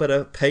a little bit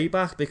of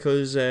payback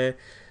because there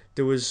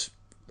was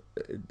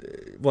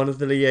one of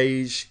the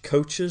Liège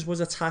coaches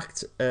was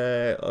attacked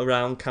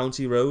around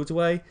County Road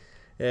way.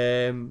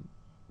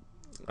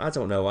 I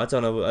don't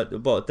know,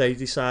 but they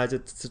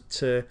decided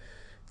to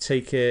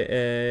take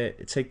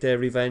their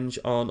revenge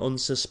on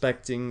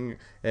unsuspecting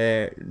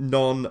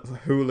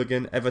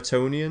non-hooligan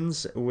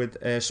Evertonians with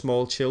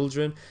small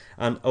children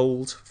and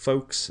old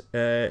folks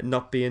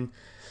not being.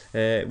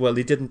 Well,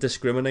 they didn't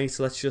discriminate,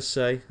 let's just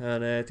say,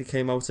 and they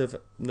came out of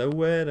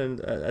nowhere and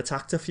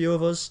attacked a few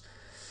of us.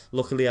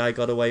 Luckily, I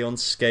got away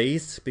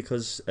unscathed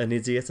because an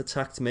idiot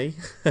attacked me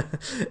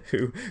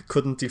who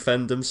couldn't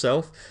defend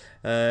himself.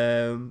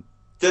 Didn't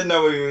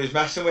know who he was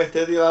messing with,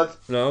 did he, lad?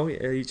 No,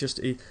 he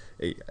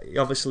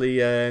obviously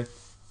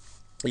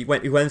he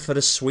went for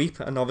the sweep,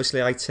 and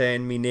obviously I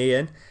turned my knee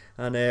in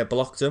and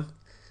blocked him.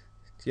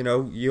 You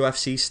know,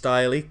 UFC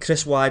style,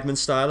 Chris Weidman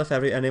style. If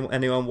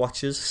anyone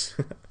watches,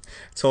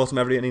 taught him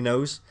everything he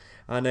knows.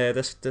 And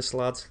this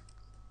lad,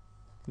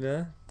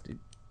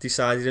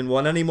 decided he didn't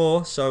want any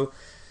more, so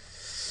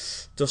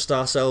dust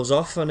ourselves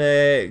off and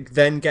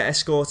then get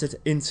escorted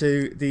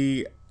into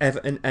the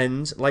Everton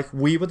end, like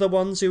we were the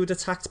ones who had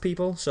attacked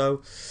people.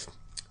 So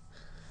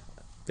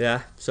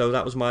yeah, so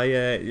that was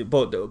my.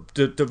 But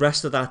the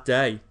rest of that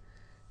day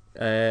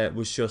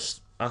was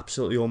just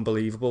absolutely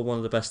unbelievable. One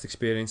of the best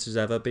experiences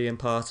ever, being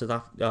part of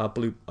that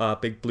our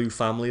big blue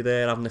family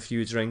there, having a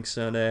few drinks,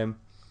 and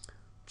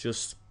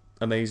just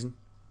amazing.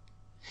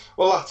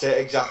 Well, that's it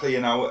exactly.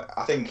 You know,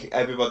 I think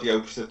everybody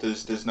hopes that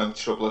there's no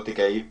trouble at the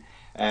game,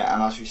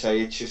 and as we say,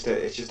 it's just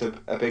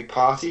a big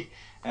party,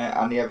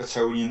 and the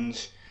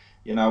Evertonians,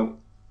 you know,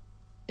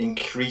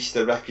 increase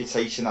the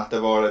reputation that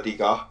they've already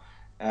got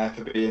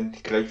for being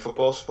great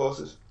football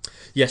supporters.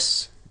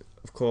 Yes,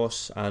 of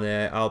course, and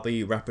I'll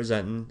be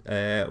representing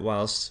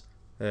whilst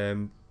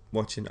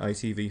watching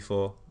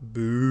ITV4.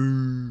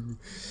 Boo.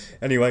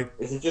 Anyway,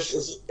 is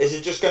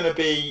it just going to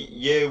be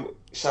you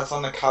sat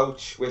on the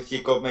couch with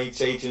your good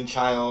mates Adrian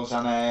Childs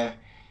and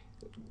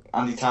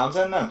Andy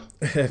Townsend then?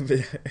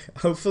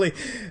 Hopefully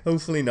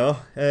not.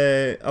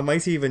 I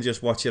might even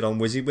just watch it on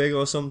WYSIWYG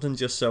or something,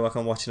 just so I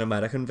can watch an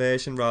American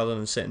version rather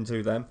than sitting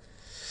through them.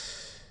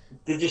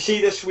 Did you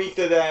see this week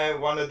that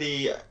one of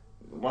the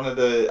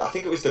I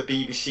think it was the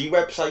BBC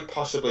website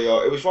possibly,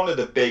 or it was one of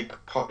the big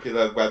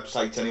popular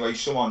websites anyway,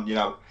 someone, you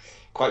know,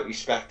 quite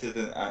respected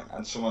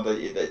and someone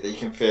that you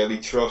can fairly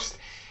trust,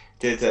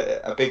 did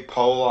a big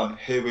poll on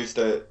who is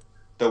the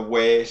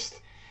worst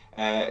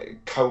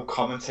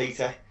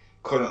co-commentator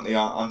currently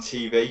on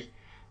TV,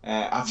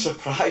 and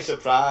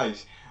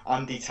surprise,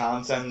 Andy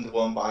Townsend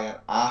won by an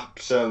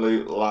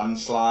absolute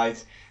landslide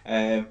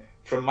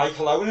from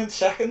Michael Owen in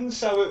second.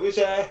 So it was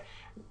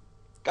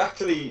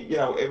actually, you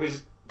know, it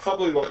was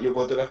probably what you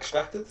would have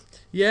expected.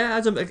 Yeah,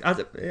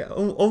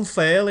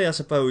 unfairly, I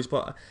suppose,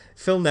 but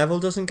Phil Neville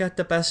doesn't get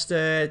the best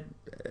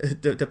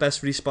the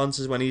best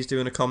responses when he's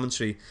doing a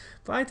commentary.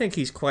 But I think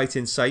he's quite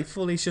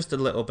insightful. He's just a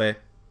little bit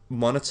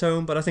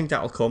monotone, but I think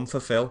that'll come for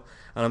Phil,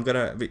 and I'm going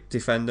to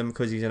defend him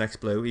because he's an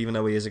ex-Blue, even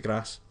though he is a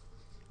Grass.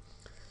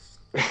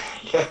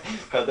 Yeah,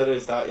 there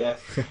is that, yeah.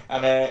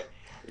 And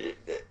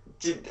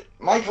did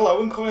Michael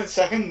Owen come in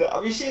second?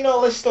 Have you seen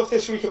all this stuff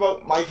this week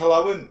about Michael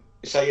Owen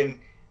saying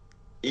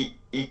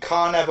he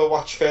can't ever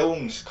watch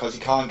films because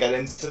he can't get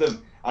into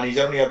them, and he's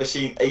only ever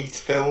seen 8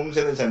 films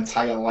in his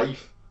entire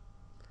life?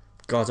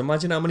 God,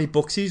 imagine how many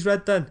books he's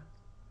read then.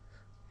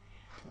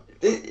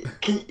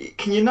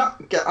 Can you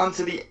not get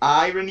onto the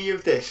irony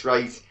of this,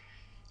 right?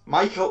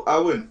 Michael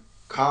Owen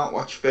can't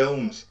watch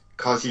films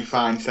because he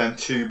finds them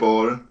too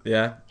boring.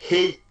 Yeah.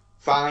 He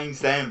finds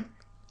them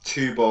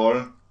too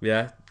boring.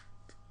 Yeah.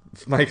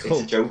 Michael.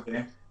 It's a joke,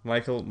 yeah.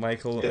 Michael,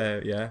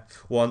 yeah.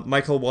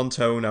 Michael One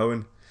Tone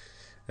Owen.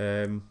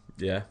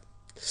 Yeah.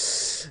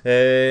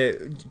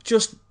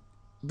 Just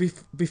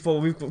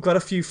before, we've got a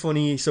few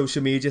funny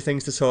social media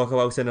things to talk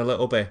about in a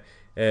little bit.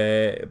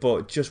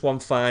 But just one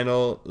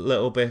final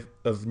little bit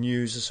of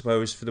news, I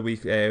suppose, for the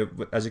week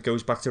as it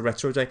goes back to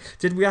Retro Day.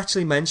 Did we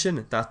actually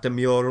mention that the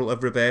mural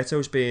of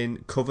Roberto's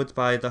being covered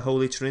by the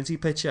Holy Trinity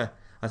picture?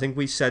 I think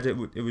we said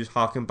it was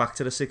harking back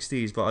to the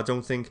 60s, but I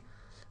don't think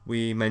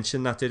we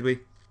mentioned that, did we?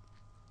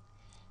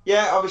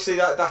 Yeah, obviously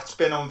that's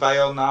been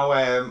unveiled now.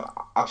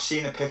 I've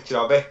seen a picture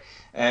of it.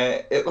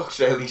 It looks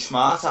really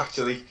smart,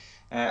 actually.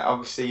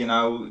 Obviously, you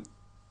know,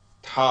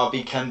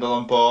 Harvey, Kendall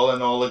and Ball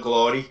in all the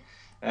glory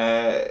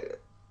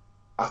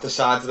at the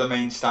side of the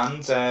main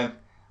stand.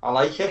 I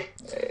like it.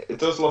 It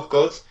does look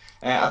good.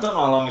 I don't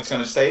know how long it's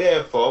going to stay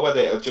there for, whether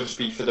it'll just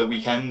be for the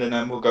weekend and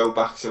then we'll go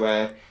back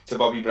to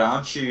Bobby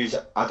Brown's shoes.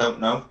 I don't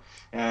know.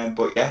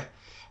 But yeah,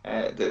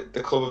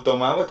 the club have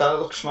done well with that. It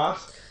looks smart.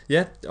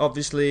 Yeah,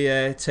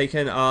 obviously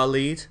taking our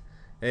lead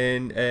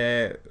in,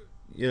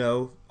 you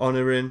know,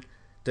 honouring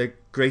the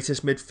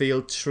greatest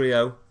midfield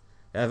trio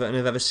Everton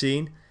have ever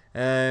seen.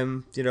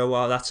 You know,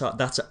 well, that's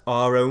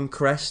our own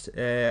crest.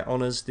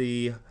 Honours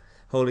the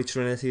Holy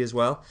Trinity as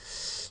well.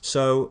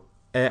 So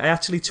I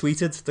actually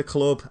tweeted the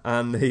club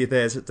and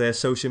their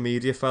social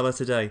media fella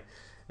today.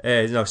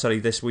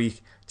 This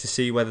week, to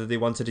see whether they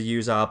wanted to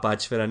use our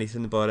badge for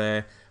anything.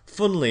 But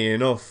funnily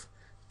enough,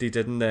 they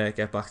didn't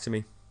get back to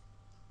me.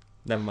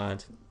 Never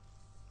mind.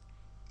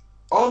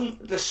 On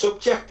the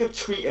subject of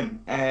tweeting,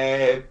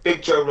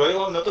 Big Joe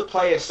Royle, another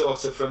player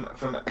sort of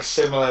from a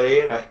similar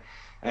era,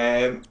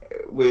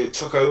 we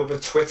took over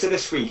Twitter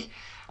this week.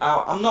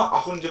 I'm not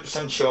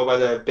 100% sure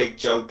whether Big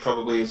Joe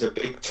probably is a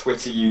big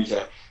Twitter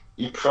user.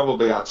 He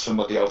probably had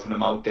somebody open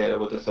him out there, I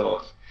would have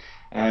thought.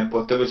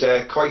 But there was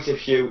quite a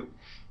few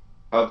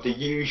of the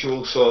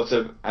usual sort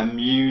of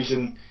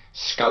amusing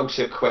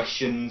Scouser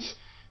questions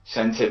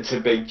sent in to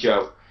Big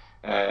Joe.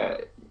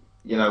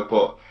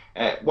 But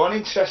one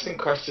interesting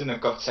question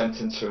that got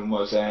sent into him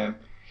was,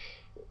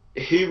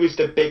 who was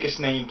the biggest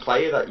name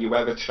player that you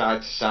ever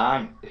tried to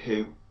sign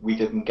who we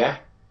didn't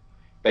get,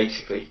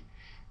 basically?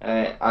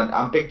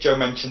 And Big Joe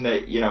mentioned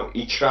that,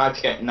 he tried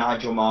to get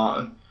Nigel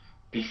Martin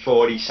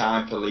before he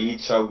signed for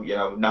Leeds, so,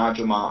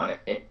 Nigel Martin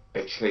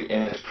basically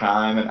in his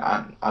prime,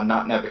 and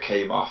that never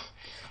came off.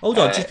 Hold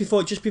on,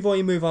 just before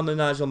you move on to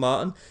Nigel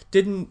Martin,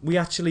 didn't we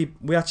actually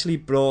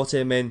brought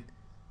him in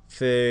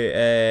for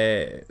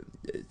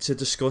to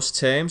discuss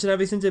terms and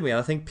everything, didn't we? And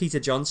I think Peter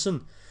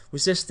Johnson,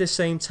 was this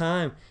same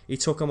time he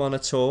took him on a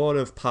tour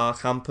of Park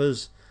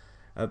Hampers,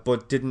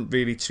 but didn't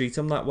really treat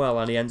him that well,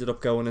 and he ended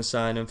up going and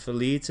signing for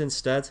Leeds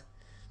instead.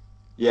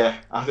 Yeah,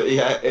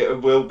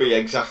 it will be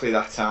exactly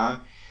that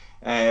time.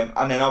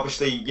 And then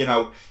obviously,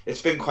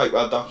 it's been quite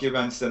well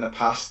documented in the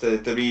past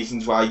the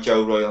reasons why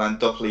Joe Royle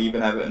ended up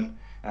leaving Everton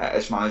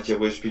as manager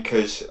was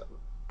because,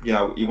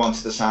 he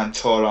wanted to sign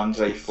Tor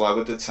Andre Flo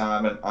at the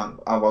time, and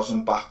I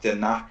wasn't backed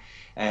in that.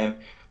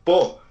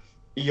 But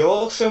he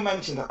also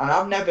mentioned, and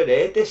I've never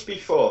heard this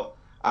before,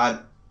 and,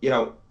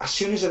 as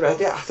soon as I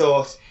read it, I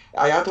thought,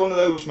 I had one of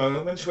those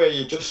moments where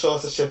you just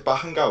sort of sit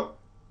back and go,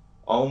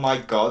 oh my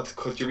God,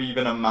 could you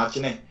even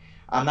imagine it?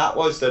 And that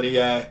was that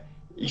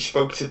he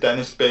spoke to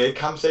Dennis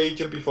Bergkamp's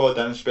agent before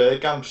Dennis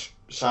Bergkamp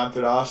signed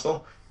for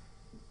Arsenal,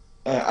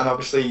 and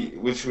obviously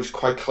was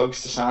quite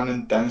close to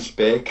signing Dennis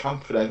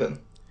Bergkamp for Everton.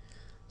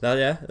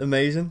 Yeah,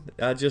 amazing.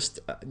 I just,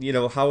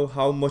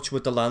 how much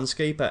would the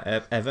landscape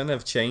at Everton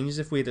have changed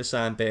if we'd have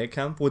signed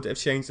Bergkamp? Would it have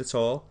changed at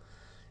all?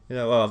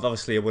 Well,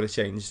 obviously it would have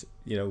changed,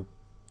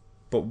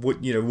 but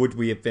would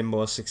we have been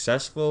more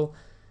successful?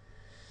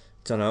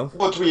 Don't know.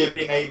 Would we have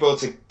been able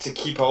to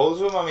keep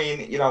hold of him? I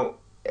mean,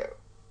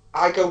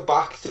 I go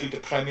back through the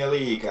Premier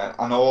League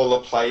and all the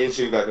players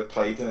who've ever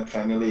played in the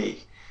Premier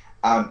League,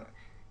 and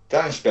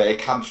Dennis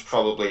Bergkamp's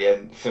probably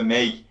in, for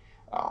me,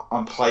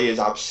 on players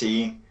I've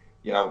seen,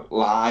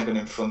 live and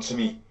in front of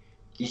me,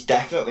 he's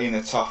definitely in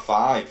the top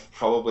 5,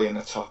 probably in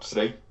the top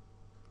 3.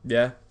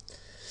 Yeah,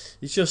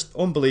 he's just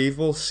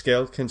unbelievable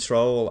skill,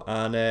 control,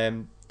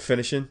 and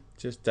finishing,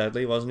 just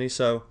deadly, wasn't he?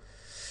 So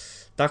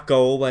that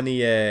goal when he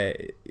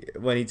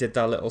did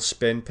that little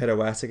spin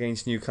pirouette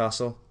against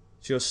Newcastle,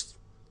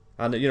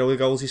 and the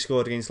goals he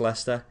scored against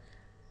Leicester,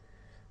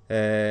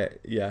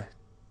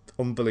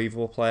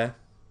 unbelievable player.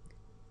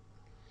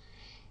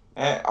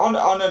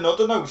 On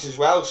another note as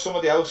well,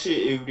 somebody else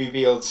who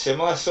revealed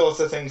similar sort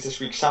of things this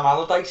week, Sam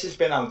Allardyce has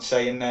been out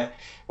saying that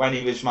when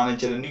he was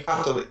manager of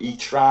Newcastle, he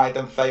tried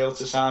and failed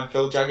to sign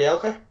Phil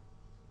Jagielka.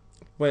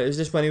 Wait, is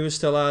this when he was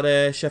still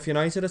at Sheffield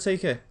United, I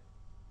take it?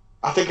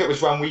 I think it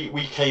was when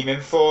we came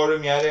in for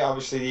him, yeah.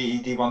 Obviously,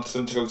 he wanted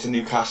him to go to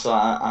Newcastle,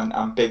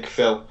 and Big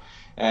Phil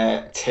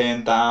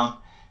turned down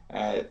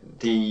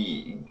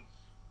the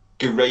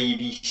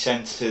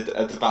gravy-scented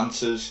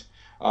advances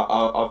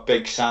of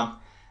Big Sam.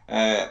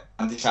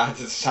 And decided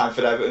to sign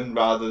for Everton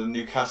rather than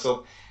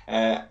Newcastle.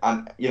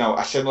 And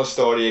a similar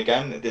story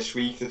again this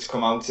week that's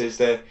come out is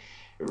that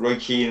Roy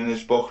Keane in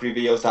his book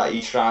reveals that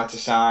he tried to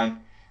sign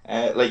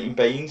Leighton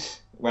Baines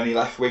when he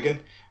left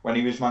Wigan, when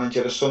he was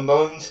manager of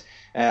Sunderland,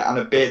 and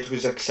a bid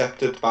was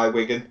accepted by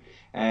Wigan,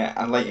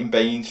 and Leighton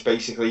Baines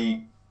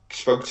basically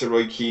spoke to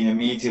Roy Keane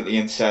immediately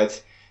and said,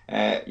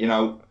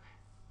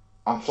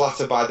 I'm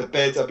flattered by the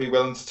bid, I'd be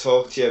willing to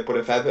talk to you, but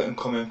if Everton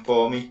come in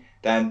for me,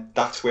 then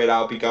that's where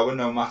I'll be going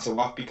no matter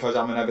what, because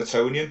I'm an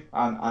Evertonian,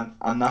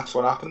 and that's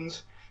what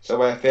happens. So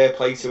fair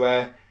play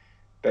to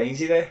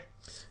Bainesy there.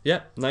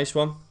 Yeah, nice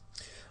one.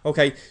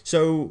 Okay,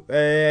 so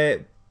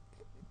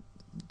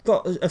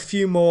got a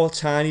few more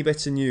tiny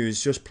bits of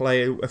news. Just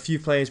a few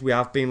players we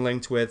have been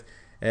linked with.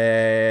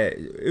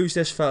 Who's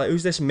this fella?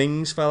 Who's this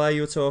Mings fella you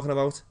were talking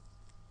about?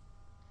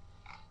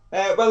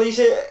 Well, he's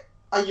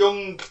a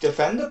young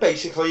defender,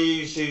 basically,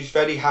 who's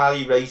very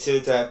highly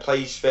rated,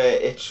 plays for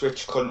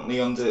Ipswich currently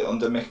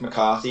under Mick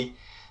McCarthy.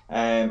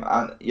 And,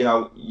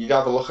 you'd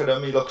have a look at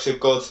him, he looks a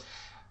good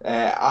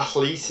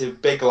athlete, a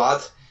big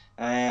lad,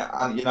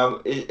 and,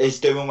 is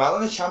doing well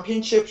in the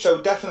Championship,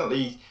 so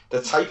definitely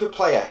the type of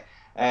player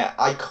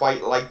I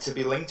quite like to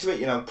be linked to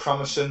it,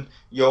 promising,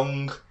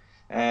 young,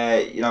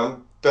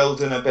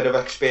 building a bit of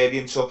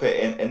experience up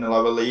in the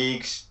lower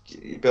leagues,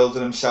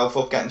 building himself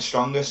up, getting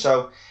stronger,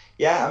 so...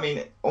 Yeah, I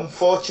mean,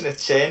 unfortunate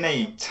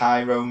surname,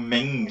 Tyrone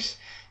Mings,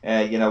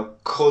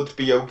 could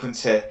be open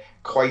to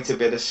quite a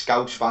bit of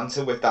Scouse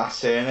banter with that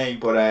surname.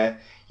 But,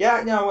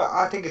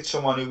 I think it's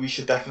someone who we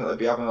should definitely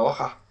be having a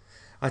look at.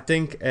 I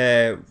think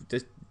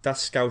that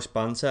Scouse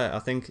banter, I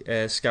think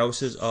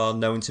Scousers are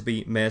known to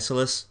be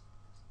merciless.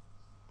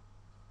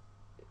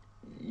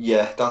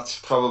 yeah, that's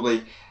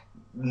probably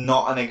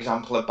not an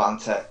example of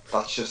banter.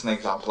 That's just an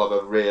example of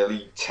a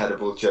really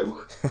terrible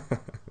joke.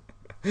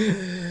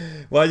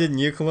 Why didn't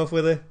you come up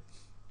with it?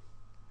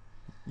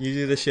 You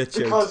do the shit jokes.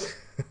 Because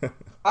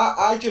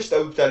I just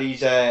hope that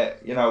he's,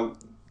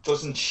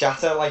 doesn't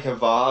shatter like a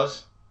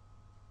vase.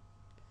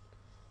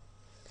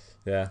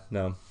 Yeah,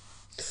 no.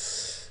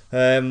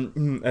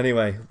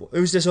 Anyway,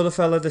 who's this other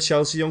fella, the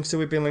Chelsea youngster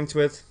we've been linked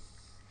with?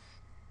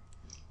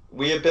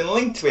 We have been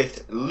linked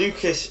with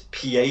Lucas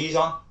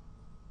Piazon.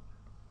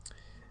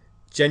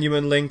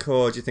 Genuine link,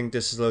 or do you think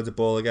this is a load of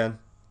ball again?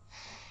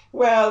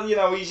 Well,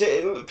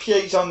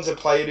 Piazon's a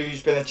player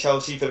who's been at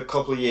Chelsea for a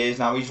couple of years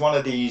now. He's one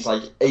of these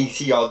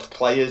 80-odd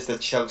players that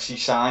Chelsea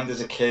signed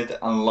as a kid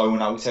and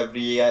loan out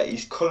every year.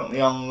 He's currently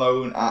on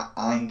loan at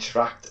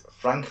Eintracht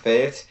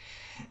Frankfurt.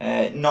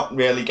 Not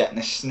really getting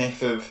a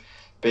sniff of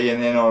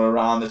being in or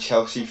around the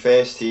Chelsea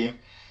first team.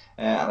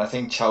 And I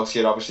think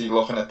Chelsea are obviously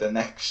looking at the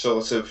next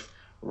sort of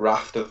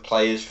raft of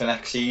players for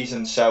next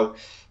season. So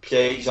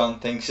Piazon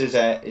thinks his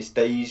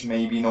days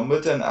may be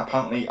numbered, and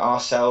apparently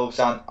ourselves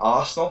and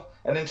Arsenal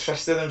are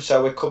interested in him.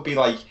 So it could be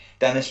like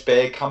Dennis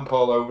Bergkamp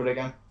all over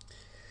again.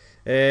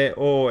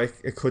 Or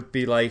it could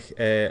be like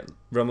Romelu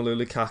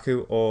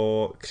Lukaku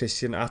or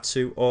Christian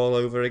Atsu all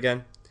over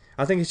again.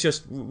 I think it's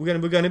just we're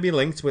going to be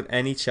linked with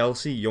any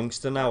Chelsea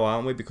youngster now,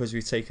 aren't we? Because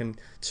we've taken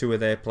two of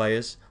their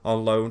players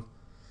on loan.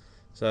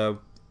 So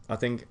I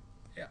think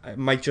it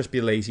might just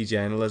be lazy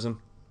journalism.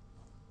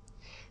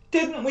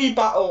 Didn't we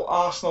battle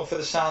Arsenal for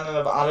the signing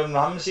of Aaron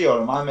Ramsey,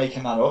 or am I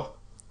making that up?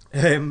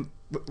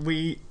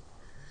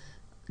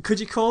 Could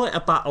you call it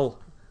a battle?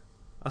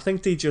 I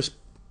think they just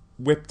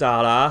whipped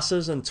our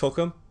asses and took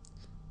him.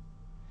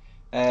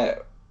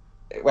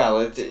 Well,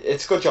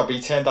 it's a good job he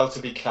turned out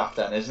to be crap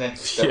then, isn't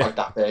it? Yeah. Like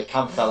that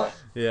Bergkamp fella.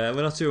 Yeah,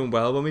 we're not doing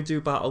well when we do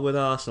battle with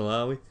Arsenal,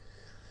 are we?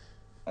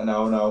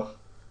 No.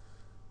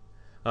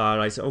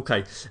 Alright,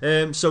 okay.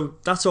 So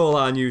that's all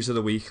our news of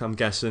the week, I'm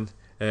guessing.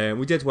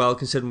 We did well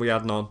considering we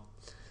had none.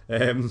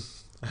 And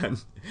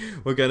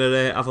we're going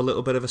to have a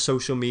little bit of a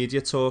social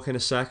media talk in a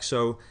sec,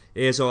 so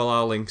here's all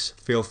our links.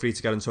 Feel free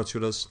to get in touch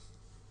with us.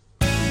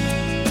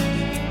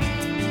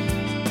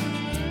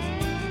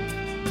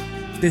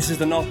 This is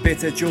the Not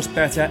Bitter, Just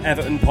Better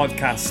Everton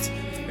podcast.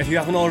 If you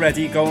haven't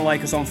already, go and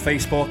like us on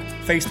Facebook,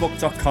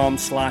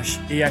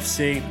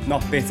 facebook.com/EFC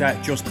Not Bitter,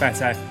 Just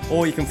Better,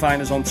 or you can find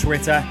us on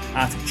Twitter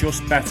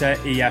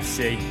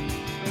 @JustBetterEFC.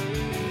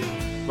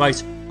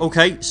 Right,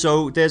 okay,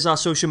 so there's our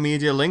social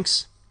media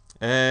links.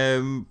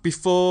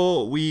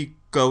 Before we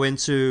go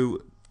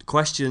into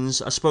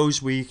questions, I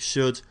suppose we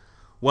should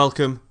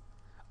welcome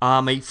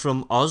our mate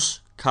from Oz,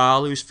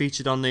 Carl, who's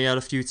featured on there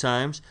a few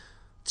times,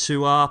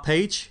 to our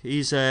page.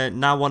 He's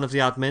now one of the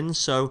admins,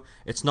 so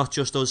it's not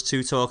just us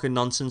two talking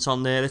nonsense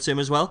on there, it's him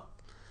as well.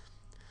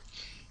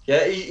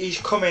 Yeah,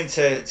 he's come in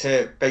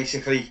to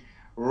basically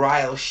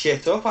rile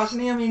shit up,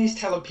 hasn't he? I mean, he's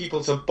telling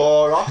people to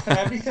bore off and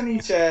everything.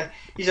 He's a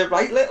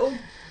right little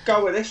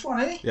go with this one,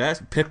 isn't he? Yeah,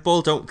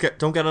 Pitbull, don't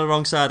get on the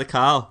wrong side of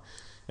Carl.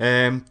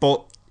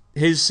 But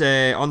his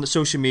on the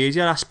social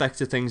media aspect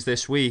of things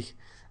this week,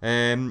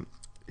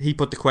 he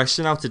put the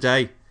question out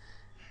today.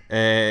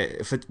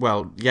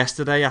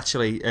 Yesterday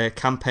actually,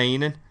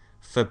 campaigning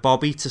for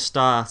Bobby to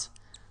start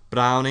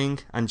Browning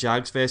and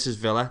Jags versus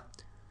Villa.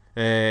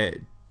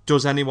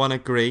 Does anyone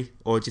agree,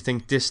 or do you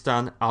think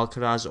Distin,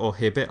 Alcaraz or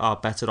Hibbert are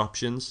better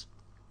options?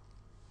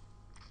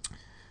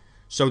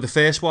 So the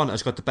first one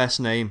has got the best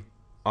name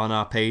on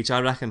our page, I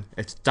reckon.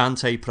 It's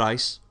Dante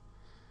Price,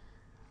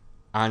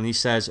 and he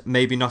says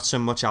maybe not so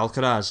much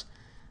Alcaraz,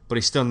 but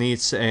he still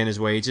needs to earn his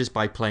wages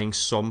by playing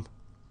some.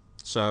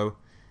 So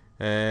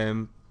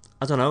I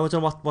don't know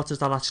what does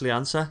that actually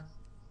answer?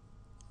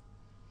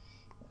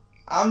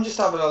 I'm just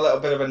having a little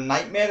bit of a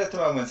nightmare at the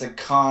moment. I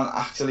can't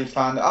actually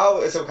find it.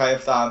 Oh, it's okay, I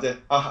found it.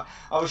 I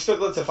was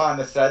struggling to find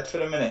the thread for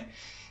a minute.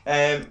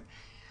 That's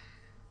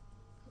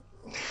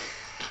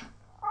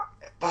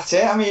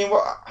it. I mean,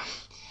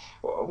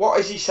 what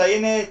is he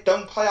saying there?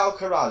 Don't play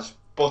Alcaraz,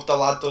 but the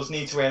lad does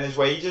need to earn his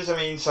wages. I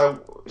mean, so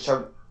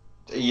are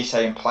you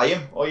saying play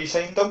him, or are you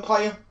saying don't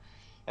play him?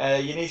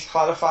 You need to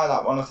clarify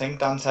that one, I think,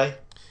 Dante.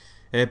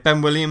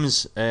 Ben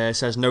Williams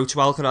says no to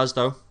Alcaraz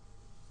though.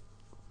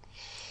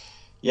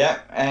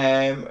 Yeah,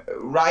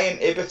 Ryan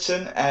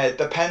Ibbotson,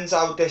 depends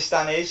how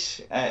Distin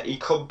is. He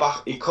could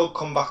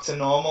come back to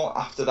normal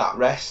after that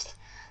rest.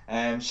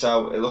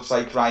 So it looks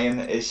like Ryan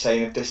is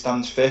saying if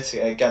Distin's fit,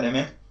 get him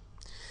in.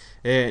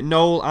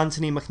 Noel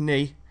Anthony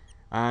McNee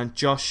and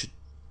Josh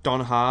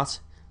Donhart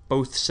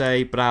both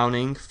say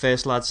Browning.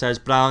 First lad says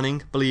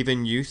Browning, believe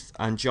in youth,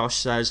 and Josh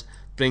says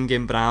bring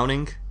in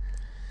Browning.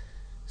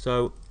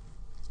 So,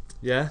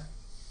 yeah.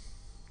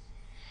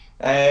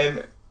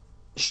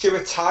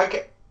 Stuart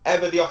Tagg,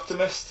 ever the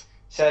optimist,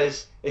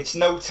 says it's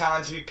no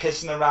time to be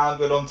pissing around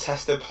with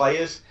untested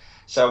players.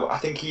 So I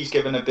think he's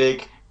given a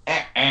big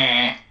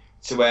to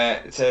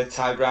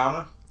Ty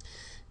Browner.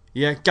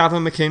 Yeah,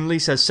 Gavin McKinley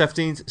says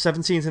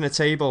 17th in the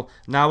table.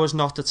 Now is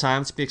not the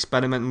time to be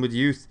experimenting with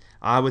youth.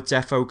 I would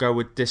defo go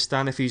with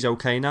Distin if he's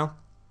okay now.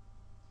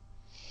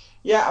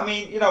 Yeah, I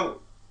mean,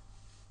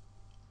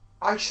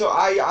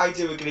 I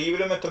do agree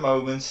with him at the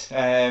moment,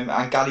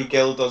 and Gary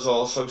Gill does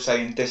also,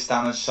 saying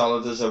Distan as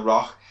solid as a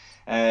rock.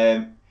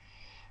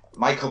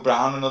 Michael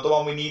Brown, another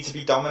one, we need to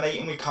be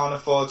dominating. We can't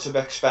afford to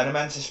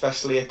experiment,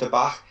 especially at the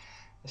back.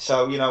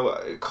 So,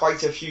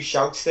 quite a few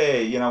shouts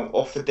there,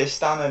 up for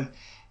Distan. And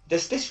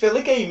this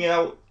Villa game,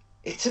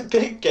 it's a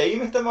big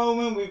game at the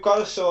moment. We've got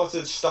to sort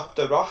of stop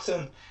the rot,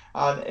 and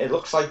it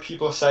looks like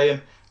people are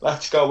saying,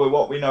 let's go with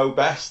what we know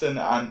best, and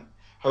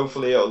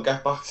hopefully it'll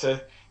get back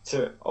to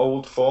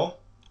old form.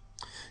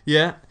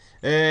 Yeah.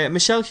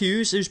 Michelle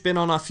Hughes, who's been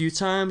on a few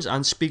times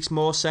and speaks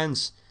more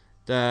sense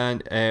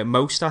than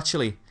most,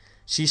 actually.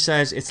 She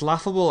says it's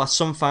laughable that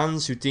some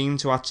fans who deem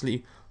to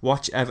actually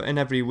watch Everton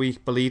every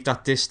week believe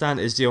that Distan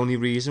is the only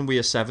reason we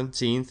are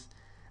 17th,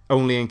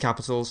 only in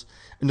capitals.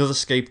 Another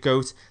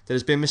scapegoat. There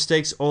has been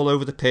mistakes all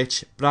over the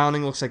pitch.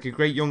 Browning looks like a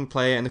great young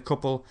player in a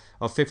couple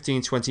of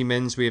 15-20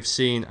 mins we have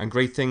seen, and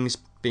great things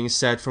being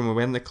said from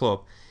within the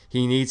club.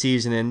 He needs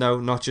easing in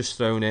though, not just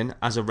thrown in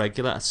as a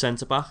regular at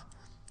centre-back.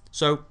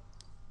 So,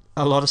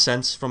 a lot of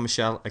sense from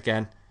Michelle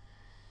again.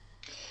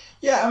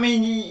 Yeah, I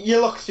mean, you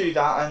look through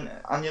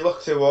that and you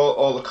look through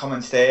all the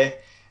comments there.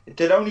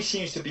 There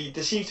seems to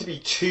be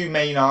two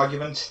main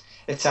arguments.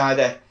 It's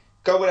either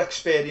go with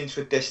experience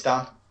with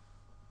Distan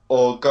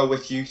or go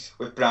with youth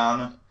with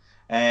Browning.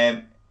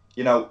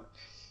 No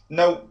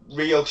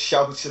real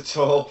shouts at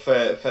all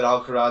for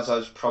Alcaraz,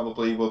 as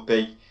probably would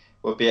be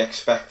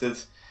expected.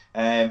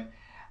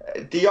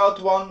 The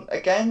odd one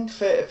again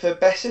for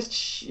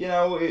Besic,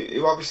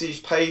 who obviously has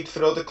played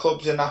for other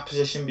clubs in that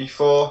position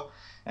before.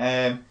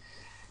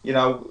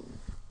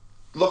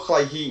 Look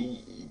like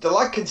the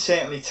lad can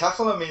certainly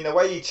tackle. I mean, the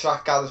way he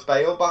tracked Gareth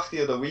Bale back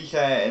the other week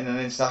in an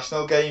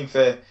international game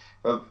for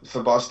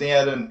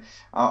Bosnia and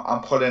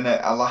put in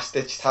a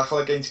last-ditch tackle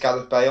against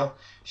Gareth Bale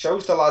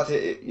shows the lad,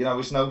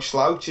 is no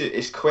slouch,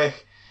 is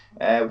quick.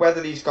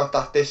 Whether he's got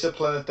that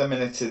discipline at the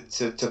minute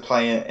to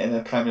play in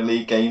a Premier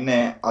League game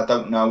there, I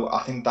don't know.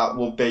 I think that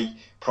will be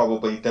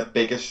probably the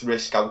biggest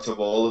risk out of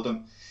all of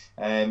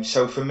them.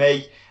 So for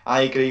me,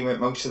 I agree with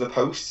most of the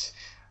posts.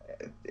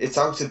 It's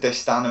out of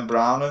Distan and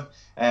Browning,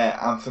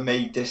 and for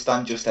me,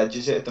 Distan just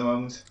edges it at the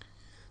moment.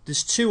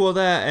 There's two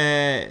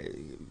other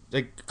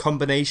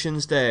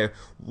combinations there.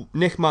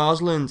 Nick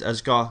Marsland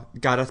has got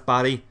Gareth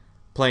Barry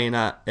playing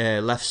at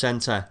left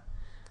centre,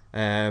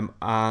 and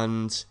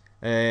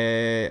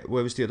where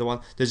was the other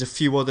one? There's a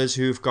few others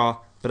who've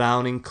got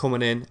Browning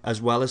coming in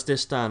as well as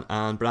Distan,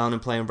 and Browning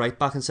playing right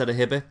back instead of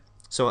Hibbo.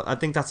 So I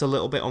think that's a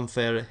little bit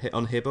unfair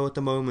on Hibbo at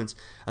the moment.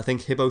 I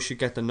think Hibbo should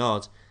get the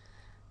nod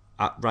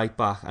at right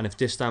back, and if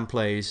Distan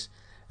plays,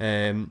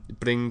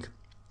 bring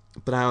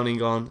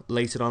Browning on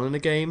later on in the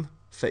game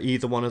for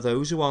either one of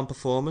those who aren't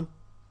performing.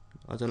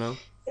 I don't know.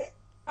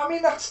 I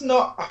mean, that's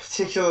not a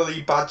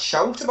particularly bad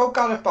shout about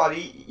Gareth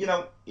Barry.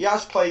 He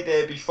has played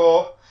there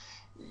before.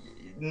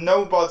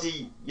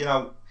 Nobody, in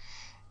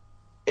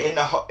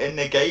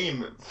the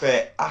game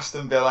for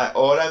Aston Villa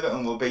or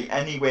Everton will be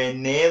anywhere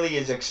nearly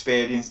as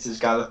experienced as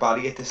Gareth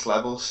Barry at this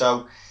level.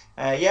 So,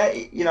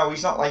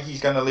 he's not like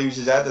he's going to lose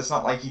his head. It's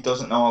not like he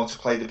doesn't know how to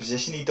play the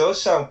position. He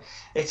does. So,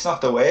 it's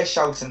not the worst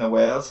shout in the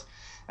world.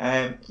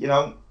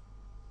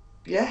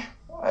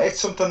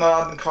 It's something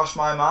that hadn't crossed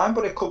my mind,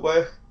 but it could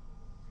work.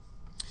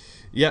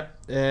 Yeah,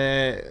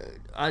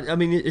 I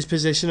mean his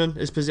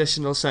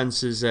positional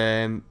sense is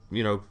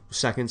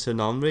second to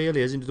none,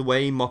 really, isn't it? The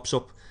way he mops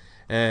up,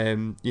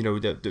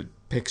 the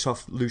picks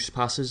off loose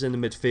passes in the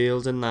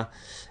midfield and that.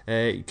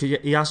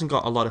 He hasn't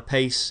got a lot of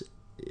pace,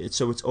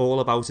 so it's all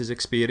about his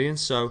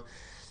experience. So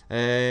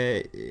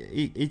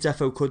he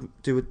definitely could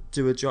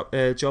do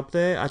a job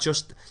there.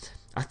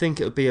 I think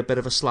it'll be a bit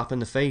of a slap in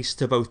the face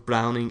to both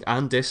Browning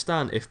and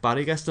Distan if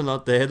Barry gets the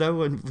nod there,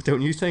 though. And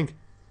don't you think?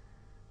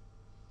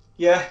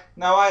 Yeah,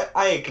 no,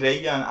 I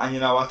agree, and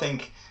I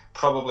think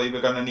probably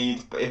we're going to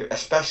need,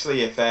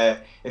 especially if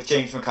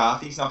James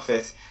McCarthy's not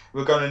fit,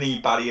 we're going to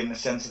need Barry in the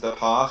centre of the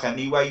park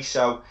anyway.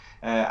 So,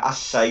 as I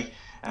say,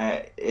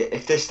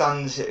 if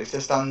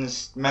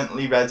Distan's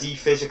mentally ready,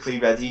 physically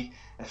ready,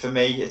 for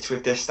me, it's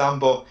with Distan.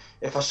 But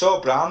if I saw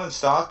Browning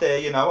start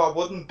there, I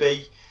wouldn't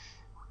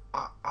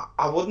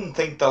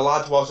think the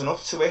lad wasn't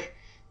up to it.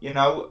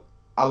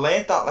 I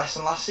learnt that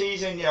lesson last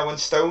season. When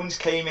Stones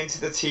came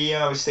into the team,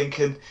 I was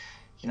thinking,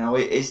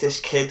 is this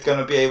kid going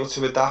to be able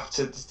to adapt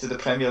to the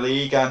Premier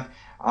League? And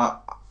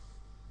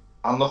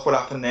look what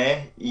happened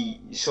there. He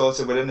sort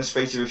of, within the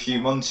space of a few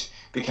months,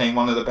 became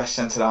one of the best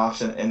centre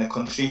halves in the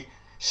country.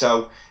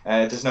 So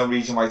there's no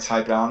reason why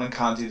Ty Browning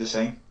can't do the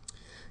same.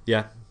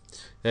 Yeah.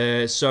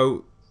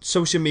 So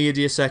social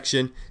media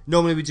section.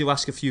 Normally we do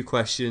ask a few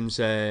questions.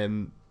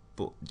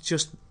 But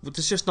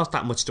there's just not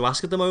that much to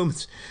ask at the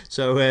moment.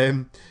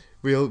 So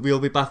we'll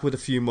be back with a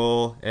few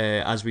more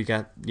as we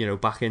get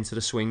back into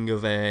the swing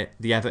of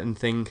the Everton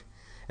thing.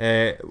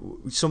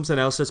 Something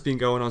else that's been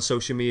going on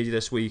social media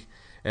this week.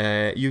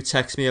 You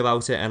text me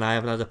about it and I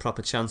haven't had a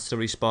proper chance to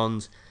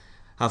respond.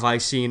 Have I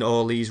seen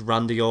all these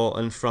Randy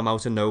Orton from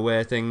out of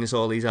nowhere things,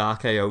 all these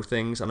RKO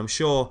things? And I'm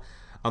sure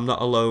I'm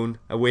not alone.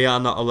 We are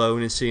not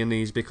alone in seeing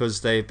these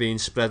because they've been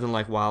spreading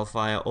like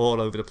wildfire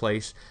all over the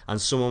place. And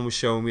someone was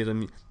showing me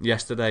them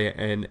yesterday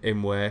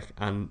in work,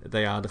 and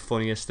they are the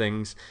funniest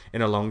things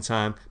in a long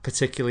time.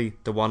 Particularly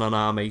the one on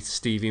our mate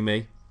Stevie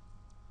Me.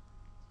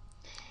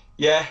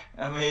 Yeah,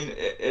 I mean,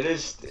 it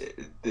is,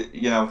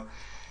 you know,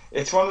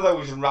 it's one of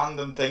those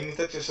random things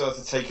that just sort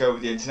of take over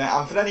the internet.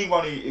 And for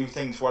anyone who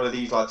thinks, what are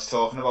these lads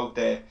talking about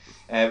there?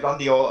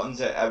 Randy Orton's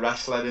a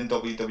wrestler in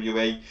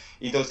WWE.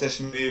 He does this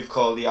move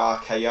called the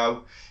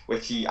RKO,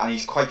 and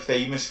he's quite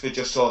famous for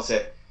just sort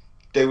of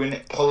doing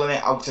it, pulling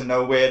it out of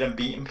nowhere and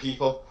beating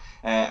people.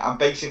 And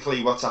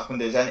basically what's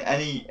happened is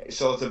any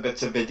sort of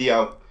bits of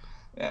video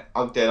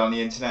out there on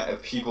the internet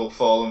of people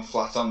falling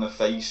flat on their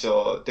face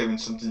or doing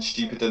something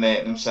stupid and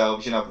hurting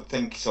themselves, you know,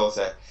 think sort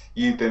of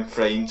You've Been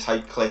Framed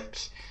type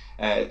clips.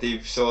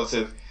 They've sort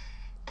of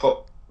put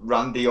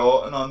Randy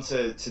Orton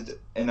onto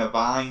in a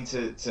vine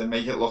to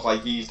make it look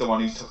like he's the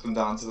one who took them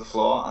down to the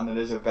floor, and it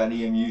is a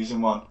very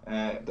amusing one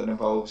that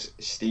involves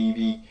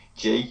Stevie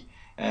G,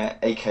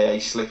 aka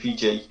Slippy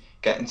G,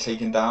 getting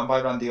taken down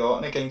by Randy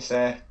Orton against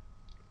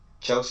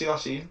Chelsea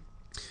last season.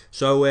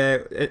 So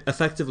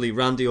effectively,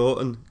 Randy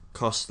Orton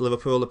cost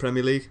Liverpool the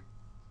Premier League.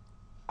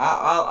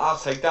 I'll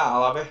take that.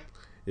 I'll have it.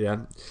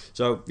 Yeah.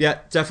 So yeah,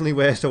 definitely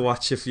worth a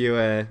watch if you.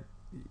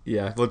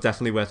 Well,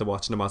 definitely worth a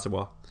watch no matter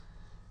what.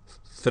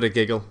 For a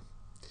giggle.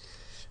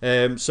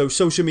 So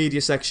social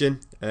media section.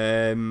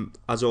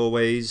 As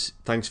always,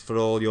 thanks for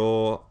all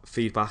your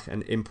feedback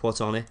and input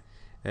on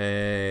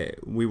it.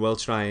 We will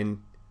try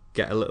and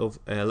get a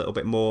little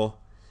bit more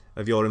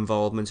of your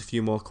involvement, a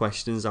few more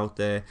questions out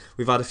there.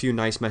 We've had a few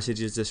nice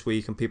messages this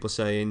week and people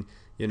saying,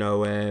 you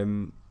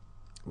know,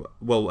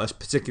 well, as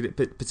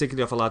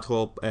particularly off a lad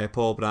called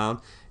Paul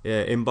Brown,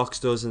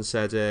 inboxed us and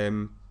said,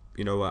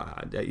 you know,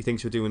 he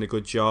thinks we're doing a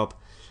good job.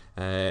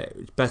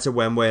 It's better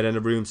when we're in a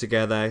room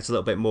together. It's a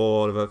little bit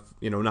more of a,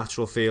 you know,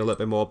 natural feel, a little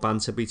bit more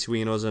banter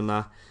between us and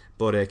that.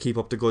 But keep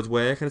up the good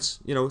work. And it's,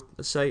 you know,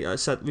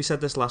 we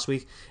said this last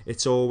week.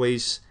 It's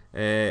always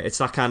it's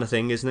that kind of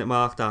thing, isn't it,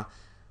 Mark? That,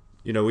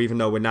 you know, even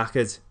though we're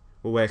knackered,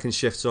 we're working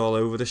shifts all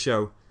over the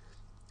show.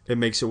 It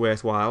makes it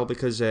worthwhile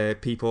because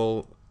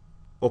people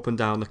up and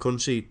down the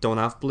country don't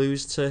have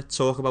Blues to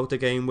talk about the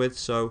game with.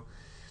 So,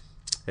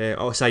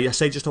 I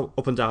say just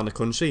up and down the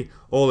country,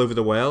 all over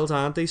the world,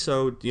 aren't they?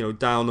 So, you know,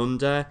 down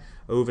under,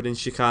 over in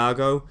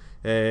Chicago,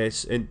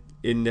 in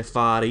the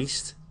Far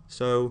East.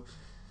 So,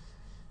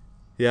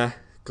 yeah,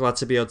 glad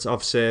to be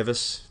of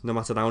service, no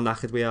matter how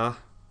knackered we are.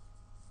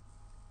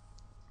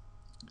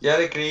 Yeah,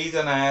 agreed.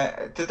 And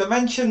have I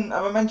mentioned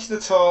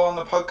at all on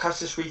the podcast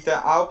this week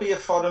that I'll be a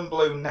foreign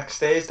Blue next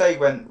Thursday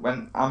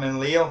when I'm in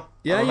Lille?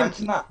 Yeah,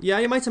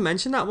 you might have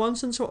mentioned that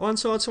once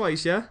or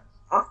twice, yeah?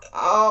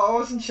 I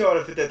wasn't sure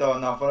if it did or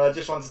not, but I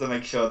just wanted to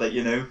make sure that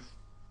you knew.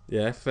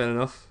 Yeah, fair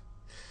enough.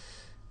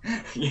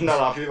 You're not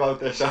happy about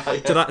this, are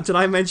you? Did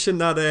I mention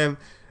that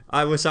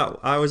I was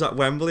at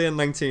Wembley in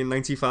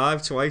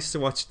 1995 twice to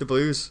watch the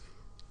Blues?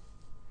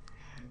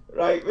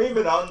 Right,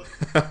 moving on.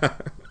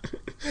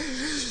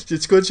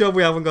 It's a good job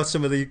we haven't got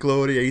some of the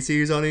glory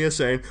 80s on here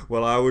saying,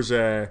 well, I was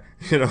I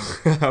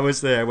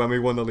was there when we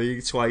won the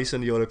league twice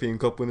and the European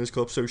Cup Winners'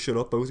 Cup, so shut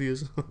up, both of you.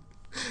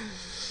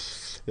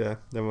 Yeah,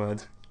 never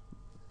mind.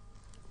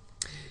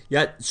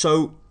 Yeah,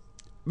 so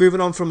moving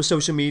on from the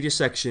social media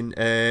section,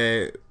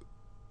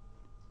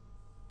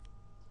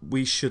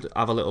 we should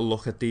have a little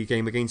look at the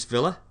game against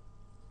Villa.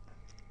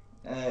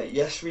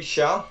 Yes, we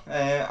shall.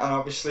 And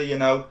obviously, you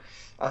know,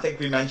 I think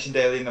we mentioned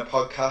earlier in the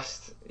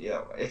podcast, you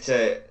know, it's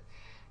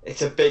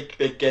a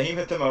big game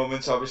at the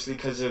moment, obviously,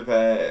 because of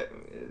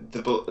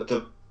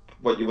the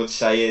what you would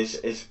say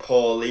is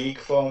poor league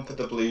form for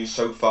the Blues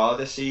so far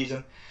this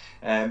season.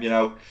 You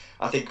know,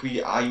 I think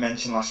I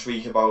mentioned last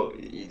week about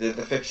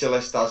the fixture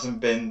list hasn't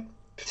been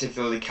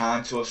particularly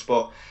kind to us,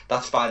 but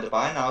that's by the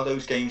by now.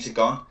 Those games are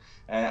gone,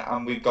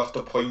 and we've got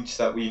the points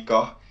that we've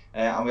got,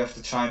 and we have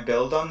to try and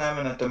build on them.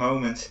 And at the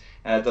moment,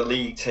 the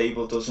league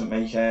table doesn't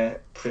make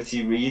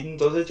pretty reading,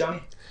 does it,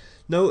 Johnny?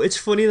 No, it's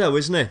funny though,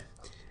 isn't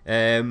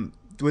it?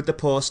 With the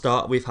poor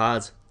start we've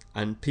had,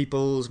 and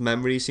people's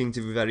memories seem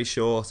to be very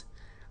short,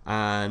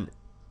 and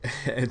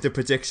the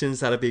predictions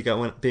that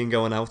have been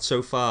going out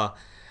so far,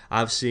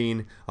 I've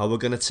seen, we're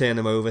going to turn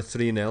them over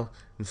 3-0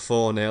 and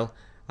 4-0,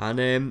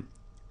 and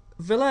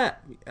Villa,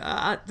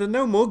 they're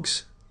no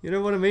mugs. You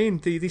know what I mean?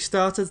 They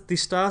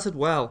started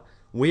well.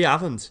 We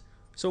haven't.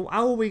 So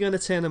how are we going to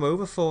turn them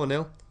over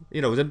 4-0?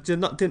 You know,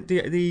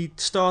 they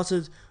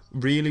started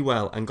really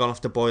well and gone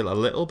off the boil a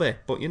little bit,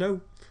 but you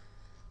know,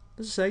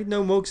 as I say,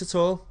 no mugs at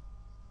all.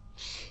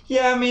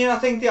 Yeah, I mean, I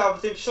think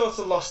they've sort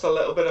of lost a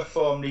little bit of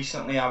form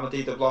recently, haven't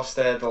they? They've lost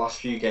the last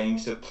few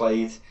games they've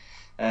played.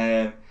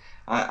 And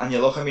you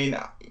look, I mean,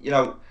 you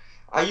know,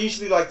 I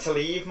usually like to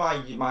leave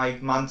my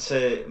man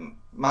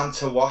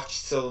to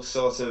watch till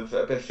sort of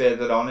a bit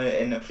further on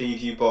in the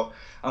preview, but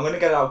I'm going to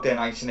get out there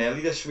nice and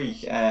early this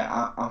week.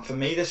 And for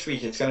me this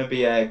week, it's going to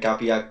be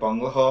Gabby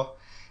Agbonlahor.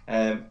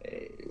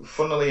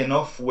 Funnily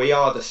enough, we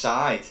are the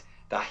side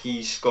that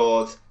he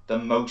scored the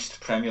most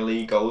Premier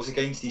League goals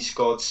against. He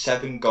scored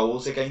 7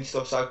 goals against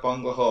us at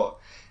Bangor.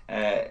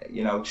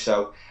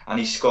 So, and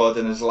he scored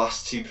in his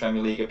last 2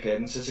 Premier League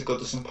appearances at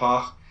Goodison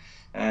Park.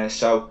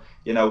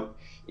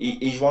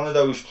 He's one of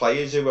those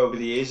players who over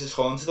the years has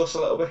haunted us a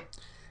little bit.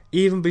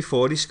 Even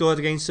before he scored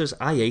against us,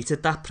 I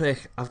hated that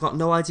prick. I've got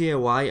no idea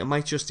why.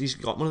 He's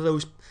got one of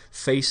those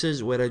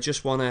faces where I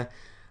just want to,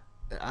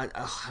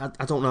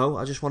 I don't know,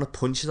 I just want to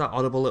punch that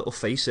horrible little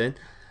face in.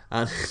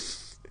 And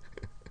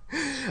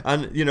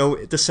and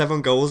the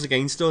 7 goals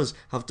against us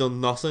have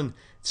done nothing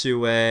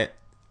to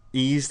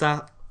ease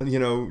that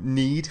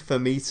need for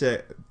me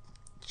to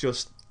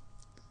just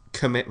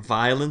commit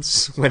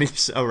violence when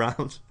he's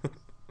around.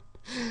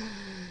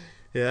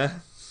 Yeah.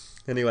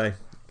 Anyway,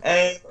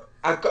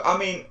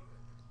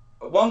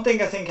 one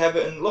thing I think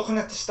Everton, looking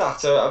at the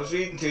stats, I was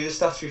reading through the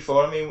stats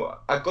before.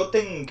 A good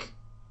thing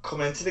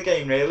coming into the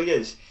game really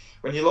is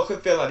when you look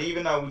at Villa,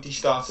 even though they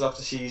started off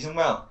the season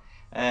well,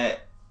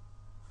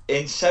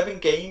 in 7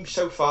 games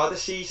so far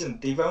this season,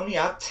 they've only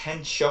had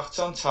 10 shots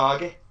on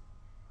target.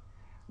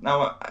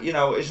 Now,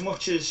 as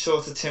much as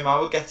sort of Tim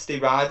Howard gets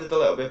derided a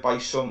little bit by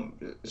some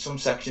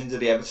sections of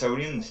the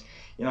Evertonians,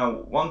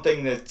 one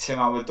thing that Tim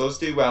Howard does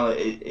do well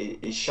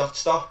is shot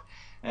stop.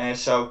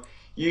 So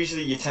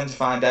usually you tend to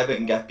find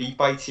Everton get beat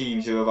by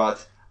teams who have had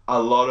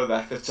a lot of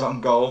efforts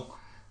on goal,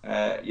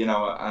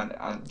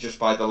 and just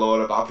by the law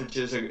of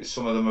averages,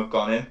 some of them have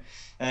gone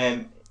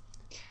in.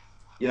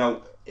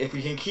 If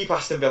we can keep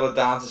Aston Villa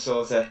down to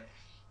sort of,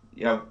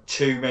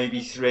 2,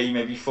 maybe 3,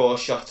 maybe 4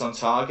 shots on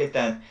target,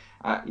 then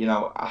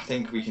I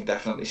think we can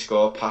definitely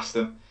score past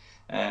them.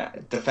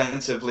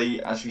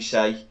 Defensively, as we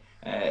say,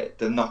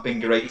 they've not been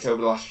great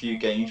over the last few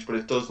games, but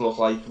it does look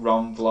like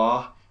Ron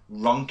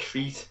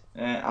Kriet,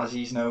 as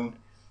he's known,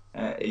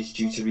 is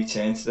due to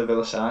return to the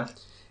Villa side.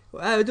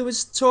 There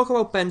was talk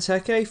about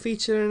Benteke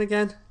featuring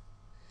again.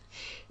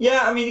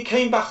 Yeah, he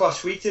came back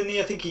last week, didn't he?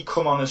 I think he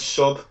come on as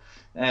sub,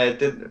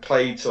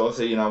 played sort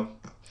of,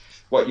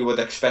 what you would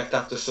expect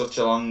after such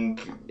a long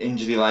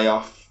injury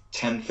layoff,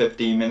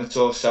 10-15 minutes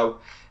or so.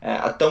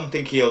 I don't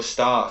think he'll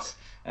start,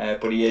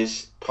 but he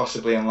is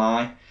possibly in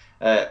line.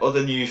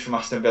 Other news from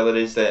Aston Villa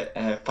is that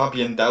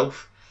Fabian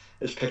Delph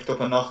has picked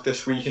up a knock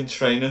this week in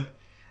training.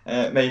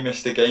 May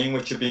miss the game,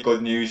 which would be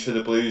good news for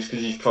the Blues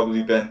because he's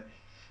probably been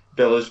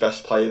Villa's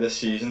best player this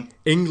season.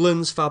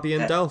 England's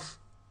Fabian Delph.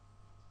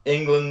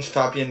 England's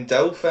Fabian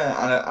Delph,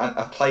 and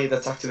a player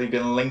that's actually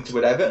been linked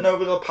with Everton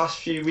over the past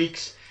few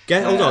weeks.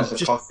 Hold on,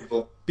 just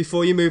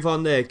before you move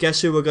on there,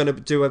 guess who we're going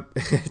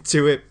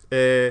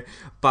to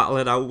battle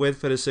it out with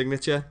for the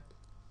signature?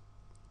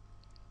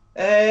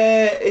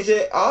 Is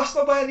it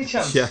Arsenal by any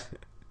chance? Yeah,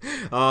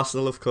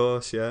 Arsenal, of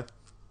course. Yeah.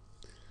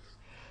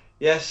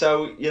 Yeah.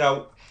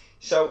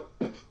 So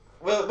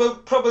we're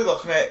probably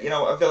looking at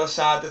a Villa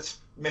side that's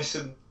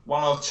missing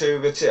 1 or 2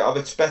 of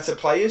its better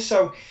players.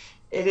 So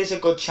it is a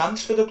good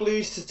chance for the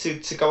Blues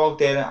to go out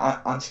there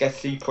and to get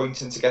 3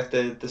 points and to get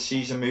the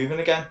season moving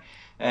again.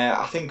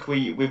 I think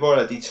we've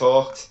already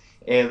talked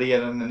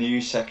earlier in the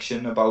news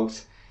section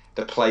about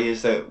the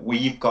players that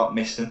we've got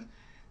missing.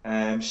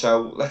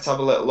 So let's have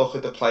a little look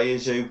at the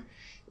players who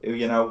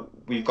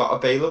we've got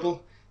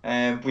available.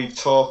 We've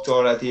talked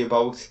already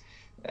about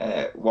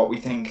what we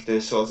think the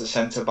sort of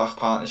centre-back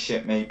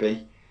partnership may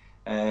be.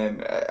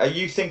 Are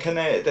you thinking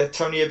that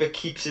Tony Hibbert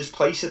keeps his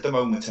place at the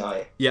moment, are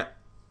you? Yeah.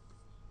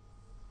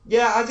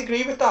 Yeah, I'd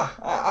agree with that.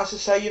 As I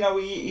say,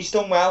 he's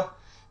done well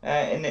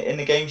in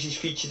the games he's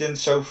featured in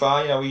so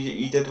far.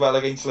 He did well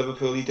against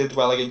Liverpool, he did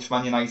well against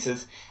Man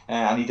United,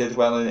 and he did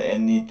well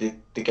in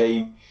the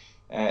game,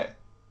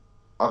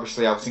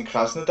 obviously out in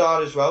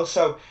Krasnodar as well.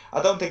 So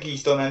I don't think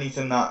he's done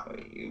anything that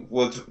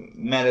would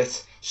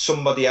merit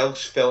somebody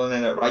else filling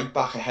in at right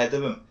back ahead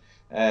of him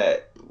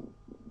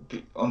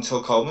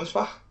until Coleman's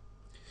back.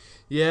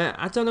 Yeah,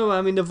 I don't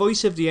know. The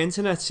voice of the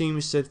internet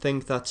seems to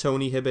think that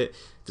Tony Hibbert,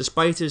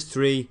 despite his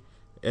 3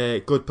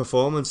 good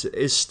performances,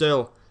 is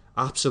still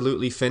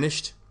absolutely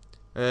finished.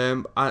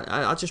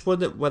 I just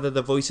wonder whether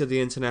the voice of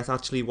the internet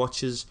actually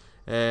watches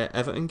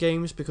Everton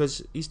games,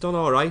 because he's done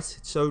all right.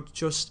 So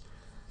just,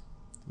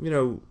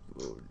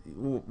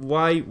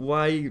 why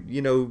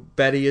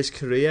bury his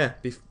career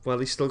while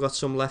he's still got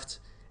some left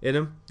in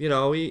him?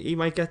 He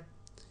might get.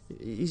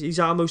 He's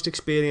our most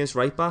experienced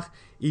right back,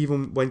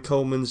 even when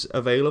Coleman's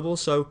available.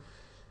 So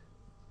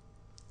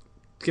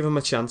give him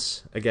a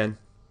chance again.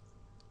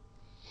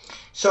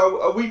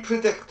 So are we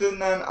predicting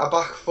then a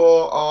back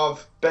 4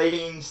 of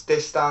Baines,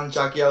 Distin,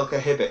 Jagielka,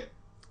 Hibbert?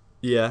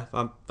 Yeah,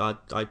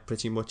 I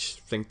pretty much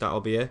think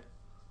that'll be it.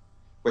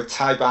 With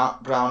Ty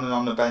Browning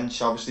on the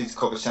bench, obviously, to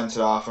cover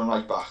centre half and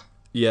right back.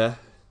 Yeah.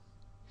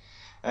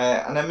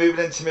 And then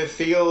moving into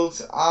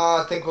midfield,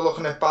 I think we're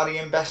looking at Barry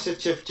and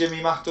Besic if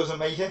Jimmy Mack doesn't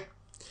make it.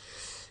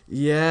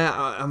 Yeah,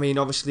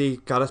 obviously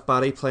Gareth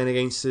Barry playing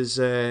against his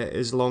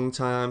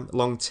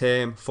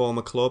long-term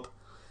former club,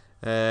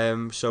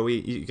 so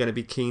he's going to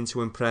be keen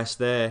to impress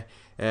there,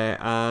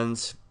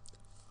 and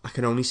I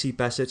can only see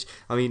Besic.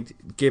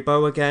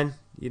 Gibbo again.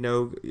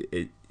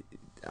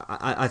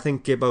 I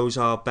think Gibbo's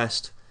our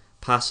best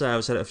passer.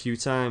 I've said it a few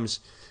times.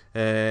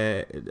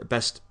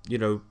 best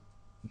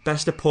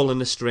at pulling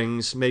the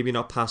strings, maybe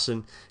not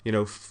passing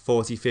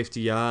 40,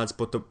 50 yards,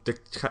 but the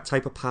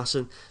type of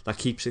passing that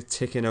keeps it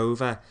ticking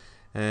over,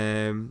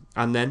 and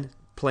then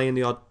playing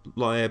the odd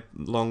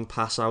long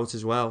pass out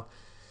as well.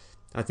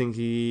 I think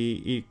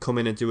he come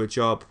in and do a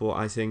job, but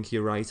I think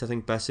you're right. I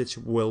think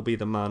Besic will be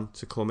the man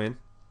to come in.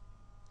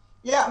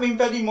 Yeah, I mean,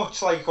 very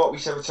much like what we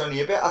said with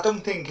Tony a bit. I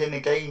don't think in the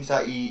games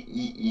that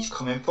he's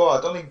come in for, I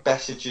don't think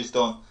Besic has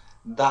done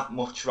that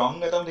much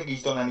wrong. I don't think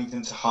he's done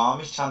anything to harm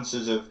his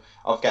chances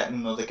of getting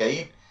another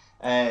game.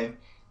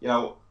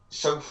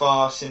 So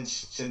far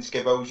since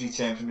Gibbo's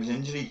returned from his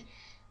injury,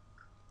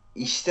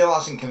 he still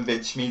hasn't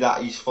convinced me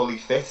that he's fully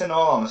fit, in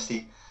all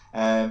honesty.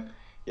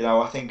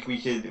 I think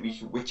we could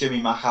with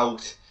Jimmy Mack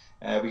out,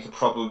 we could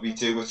probably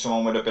do with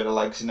someone with a bit of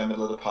legs in the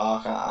middle of the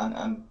park,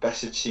 and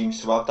Besic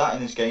seems to have that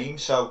in his game.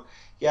 So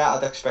yeah,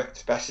 I'd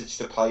expect Besic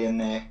to play in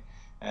there,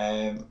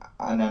 and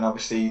then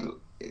obviously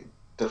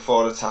the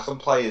 4 attacking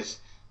players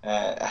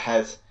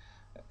ahead.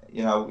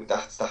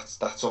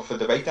 That's up for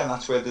debate, and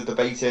that's where the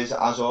debate is,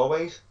 as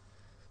always.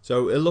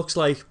 So it looks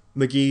like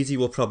McGeady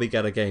will probably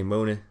get a game,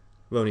 won't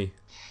he?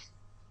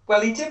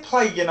 Well, he did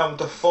play,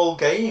 the full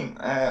game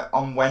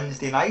on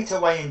Wednesday night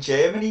away in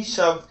Germany,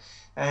 so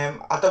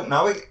I don't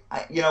know.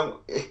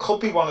 It could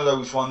be one of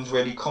those ones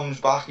where he comes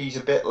back, he's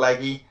a bit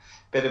leggy,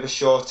 bit of a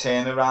short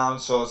turnaround,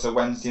 sort of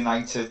Wednesday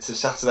night to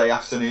Saturday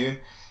afternoon.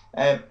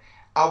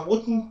 I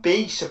wouldn't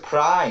be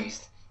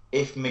surprised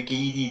if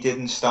McGeady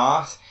didn't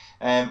start.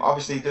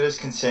 Obviously, there is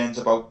concerns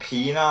about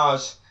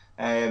Pienaar's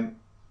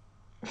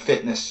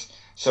fitness,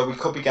 so we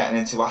could be getting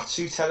into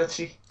Atsu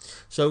territory.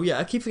 So yeah,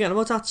 I keep forgetting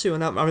about Atsu,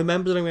 and I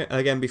remembered it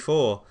again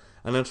before,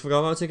 and then forgot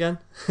about it again.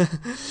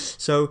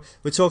 So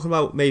we're talking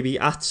about maybe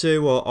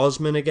Atsu or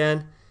Osman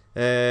again.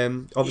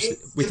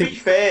 Obviously, to be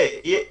fair,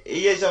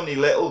 he is only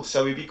little,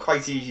 so he'd be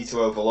quite easy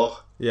to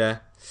overlook. Yeah,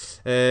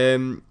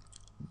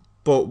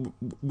 but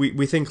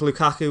we think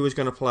Lukaku is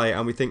going to play,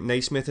 and we think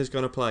Naismith is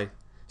going to play.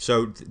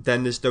 So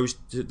then there's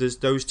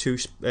those two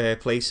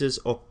places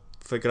up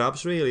for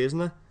grabs, really, isn't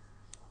there?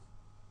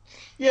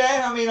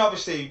 Yeah, I mean,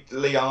 obviously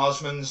Leon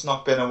Osman's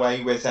not been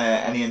away with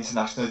any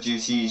international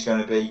duty. He's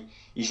going to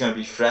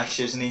be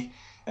fresh, isn't he?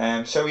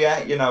 So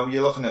yeah,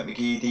 you're looking at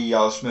McGeady,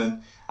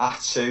 Osman,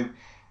 Atsu.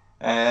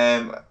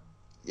 Yeah,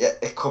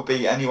 it could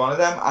be any one of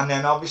them, and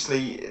then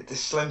obviously the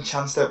slim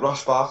chance that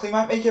Ross Barkley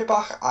might make it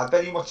back. I'd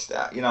very much,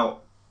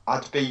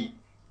 I'd be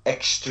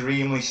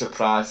extremely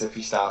surprised if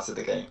he started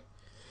the game.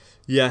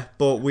 Yeah,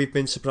 but we've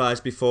been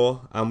surprised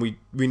before, and we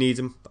need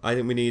him. I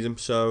think we need him.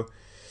 So,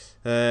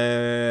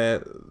 yeah,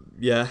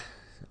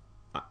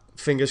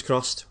 fingers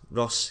crossed.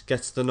 Ross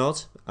gets the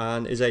nod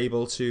and is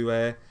able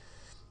to,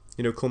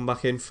 come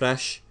back in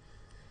fresh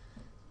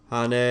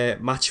and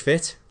match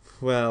fit.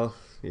 Well,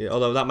 yeah,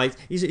 although that might,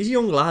 he's a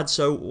young lad.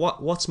 So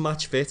what's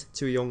match fit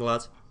to a young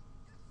lad?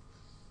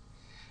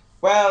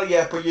 Well,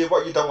 yeah, but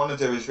what you don't want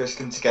to do is risk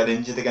him to get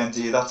injured again,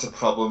 do you? That's a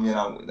problem,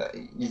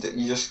 You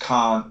just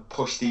can't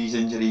push these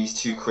injuries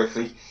too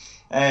quickly.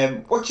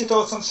 What's your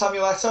thoughts on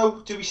Samuel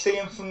Eto'o? Do we see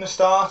him from the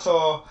start,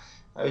 or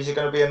is it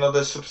going to be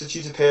another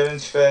substitute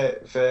appearance for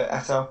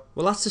Eto'o?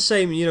 Well, that's the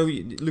same.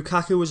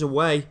 Lukaku was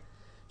away,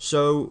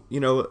 so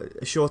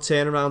a short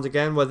turnaround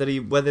again. Whether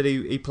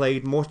he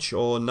played much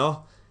or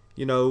not,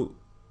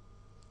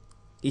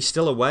 he's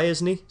still away,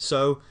 isn't he?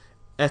 So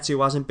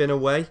Eto'o hasn't been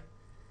away.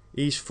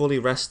 He's fully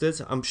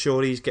rested. I'm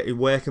sure he's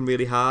working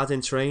really hard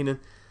in training.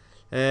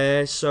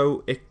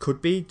 So it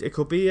could be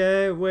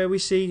where we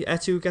see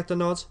Eto'o get the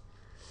nod.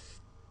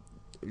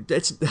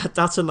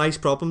 That's a nice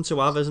problem to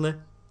have, isn't it?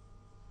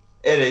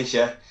 It is,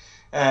 yeah.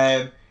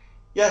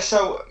 Yeah,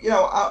 so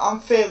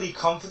I'm fairly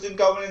confident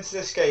going into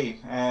this game.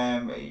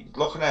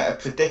 Looking at a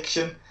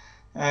prediction,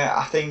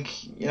 I think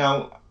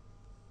I've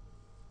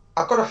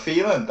got a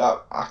feeling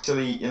that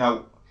actually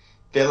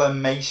Villa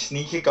may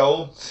sneak a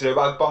goal through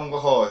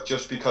Agbonlahor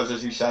just because,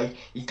 as you say,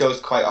 he does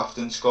quite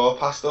often score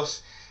past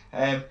us.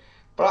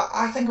 But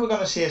I think we're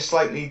going to see a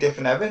slightly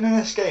different Everton in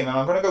this game, and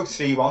I'm going to go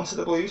 3-1 to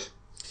the Blues.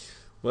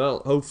 Well,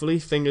 hopefully,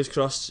 fingers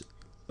crossed.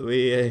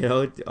 We,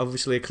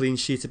 obviously a clean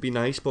sheet would be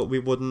nice, but we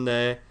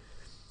wouldn't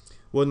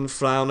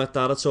frown at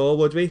that at all,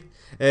 would we?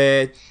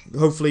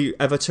 Hopefully,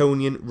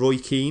 Evertonian Roy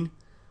Keane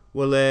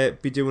will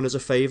be doing us a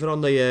favour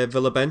on the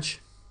Villa bench.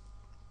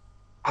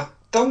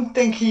 Don't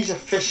think he's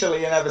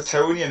officially an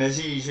Evertonian, is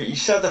he? He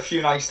said a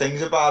few nice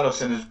things about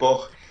us in his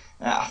book.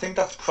 I think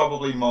that's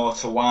probably more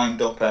to wind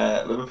up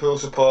Liverpool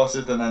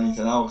supporters than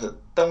anything else. I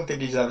don't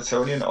think he's an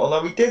Evertonian,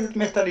 although he did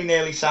admit that he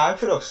nearly signed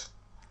for us.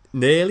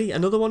 Nearly?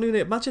 Another one who...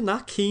 Imagine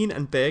that, Keane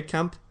and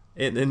Bergkamp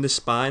in the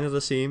spine of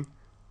the team.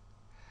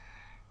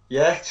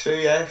 Yeah, true,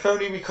 yeah. If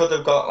only we could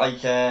have got,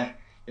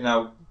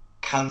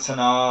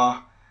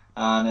 Cantona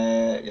and,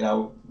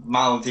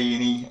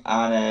 Maldini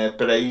and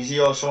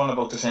Baresi or someone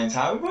about the same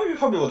time. We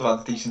probably would have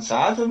had a decent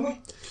side, wouldn't we?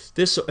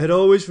 It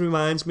always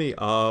reminds me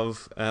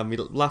of... we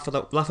laugh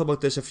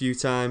about this a few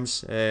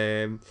times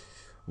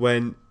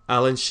when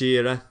Alan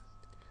Shearer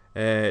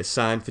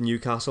signed for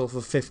Newcastle for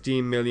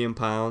 £15 million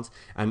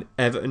and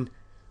Everton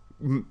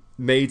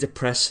made a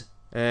press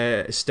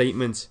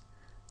statement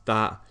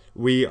that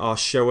we are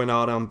showing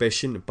our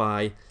ambition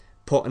by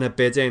putting a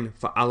bid in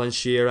for Alan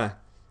Shearer.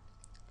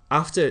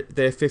 After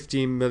their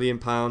 £15 million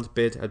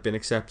bid had been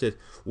accepted,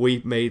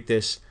 we made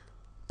this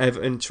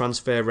Everton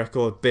transfer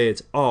record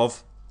bid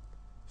of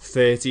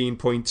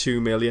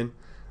 13.2 million.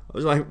 I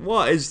was like,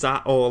 what is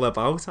that all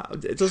about?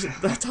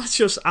 That's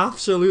just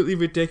absolutely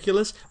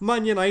ridiculous.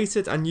 Man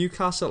United and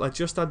Newcastle had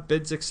just had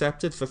bids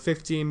accepted for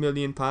 £15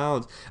 million,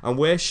 and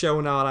we're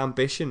showing our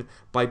ambition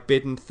by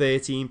bidding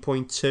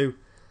 13.2.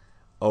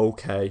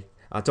 Okay,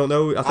 I don't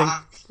know. I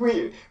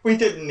think we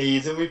didn't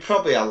need him. We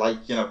probably had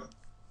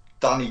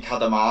Danny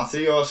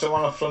Cadamarti or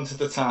someone up front at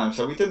the time,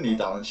 so we didn't need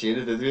Alan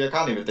Shearer, did we? I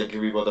can't even think who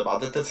we would have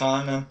had at the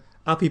time then.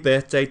 Happy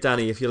birthday,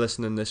 Danny, if you're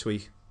listening this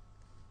week.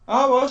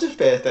 Oh, well, it was his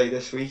birthday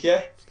this week,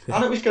 yeah.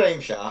 And it was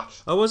Graham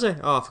Sharp's. Oh, was it?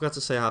 Oh, I forgot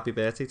to say happy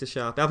birthday to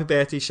Sharpie. Happy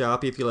birthday,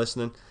 Sharpie, if you're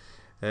listening.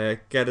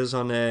 Get us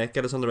on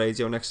the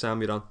radio next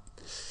time you're on.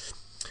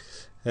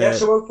 Yeah,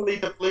 so hopefully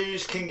the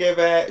Blues can give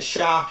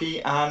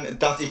Sharpie and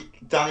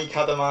Danny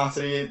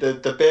Cadamarti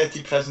the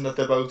birthday present that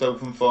they're both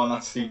open for, and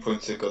that's 3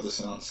 points at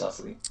Goodison on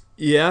Saturday.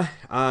 Yeah,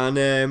 and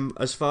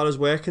as far as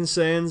we're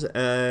concerned,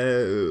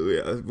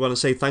 I want to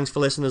say thanks for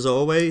listening as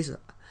always.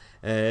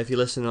 If you're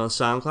listening on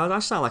SoundCloud, I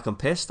sound like I'm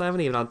pissed. I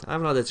haven't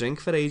had a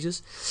drink for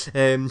ages.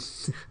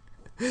 Thanks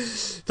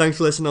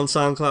for listening on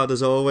SoundCloud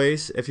as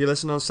always. If you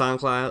listen on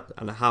SoundCloud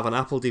and have an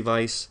Apple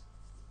device,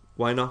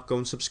 why not go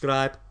and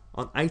subscribe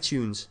on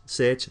iTunes?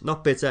 Search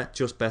Not Bitter,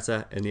 Just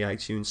Better in the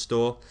iTunes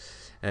store.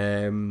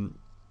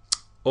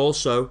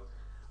 Also,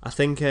 I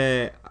think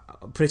I'm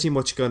pretty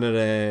much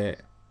gonna.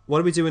 What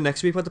are we doing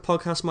next week with the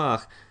podcast,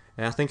 Mark?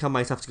 I think I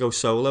might have to go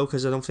solo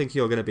because I don't think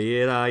you're going to be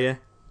here, are you?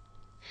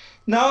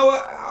 No,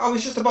 I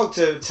was just about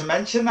to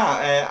mention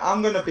that.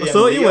 I'm going to be. I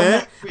thought you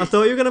were. I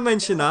thought you were going to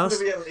mention that. I'm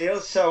going to be in Lille,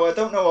 so I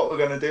don't know what we're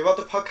going to do about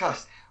the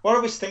podcast. What I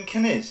was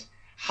thinking is,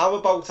 how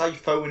about I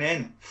phone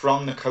in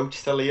from the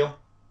coach to Lille?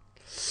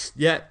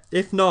 Yeah.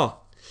 If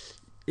not,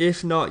 you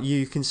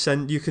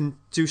can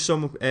do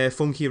some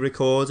funky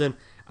recording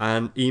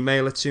and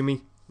email it to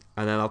me,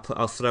 and then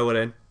I'll throw it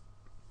in.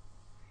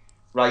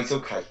 Right.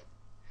 Okay.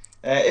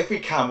 If we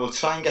can, we'll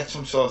try and get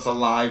some sort of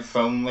live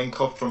phone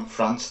link up from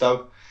France,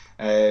 though.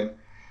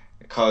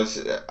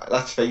 Because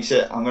let's face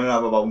it, I'm going to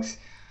have about,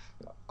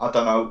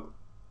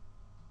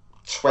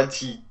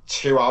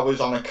 22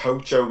 hours on a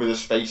coach over the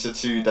space of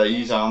 2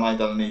 days, aren't I,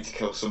 that I need to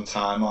kill some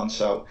time on,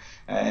 so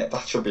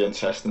that should be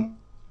interesting.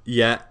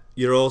 Yeah,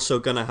 you're also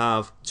going to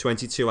have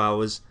 22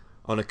 hours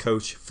on a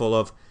coach full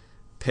of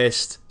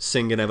pissed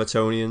singing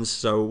Evertonians,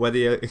 so whether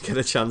you get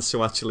a chance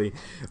to actually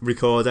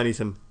record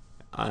anything,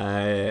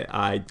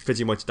 I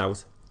pretty much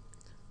doubt.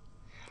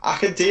 I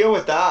can deal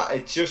with that.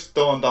 It just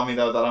dawned on me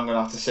though that I'm going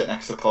to have to sit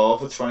next to Paul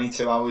for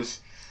 22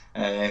 hours.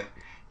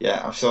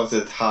 Yeah, I'm sort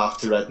of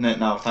half dreading it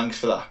now. Thanks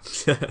for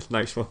that.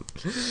 Nice one.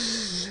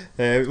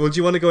 Well, do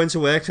you want to go into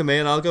work for me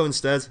and I'll go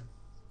instead?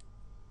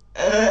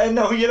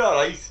 No, you're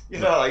alright.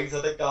 You're alright.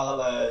 I think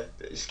I'll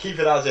just keep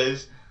it as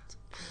is.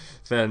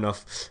 Fair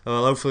enough.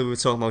 Well, hopefully we're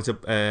talking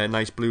about a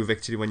nice blue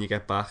victory when you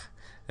get back.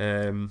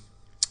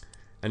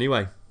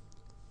 Anyway,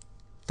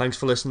 thanks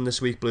for listening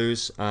this week,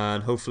 Blues,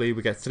 and hopefully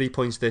we get 3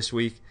 points this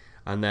week,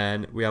 and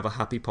then we have a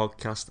happy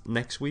podcast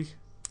next week.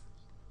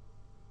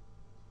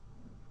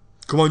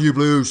 Come on, you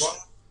Blues!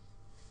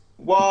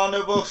 One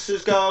of us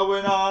is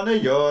going on a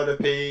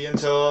European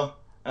tour,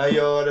 a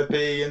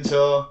European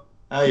tour,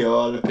 a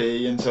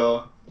European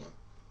tour.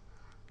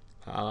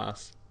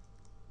 Alas.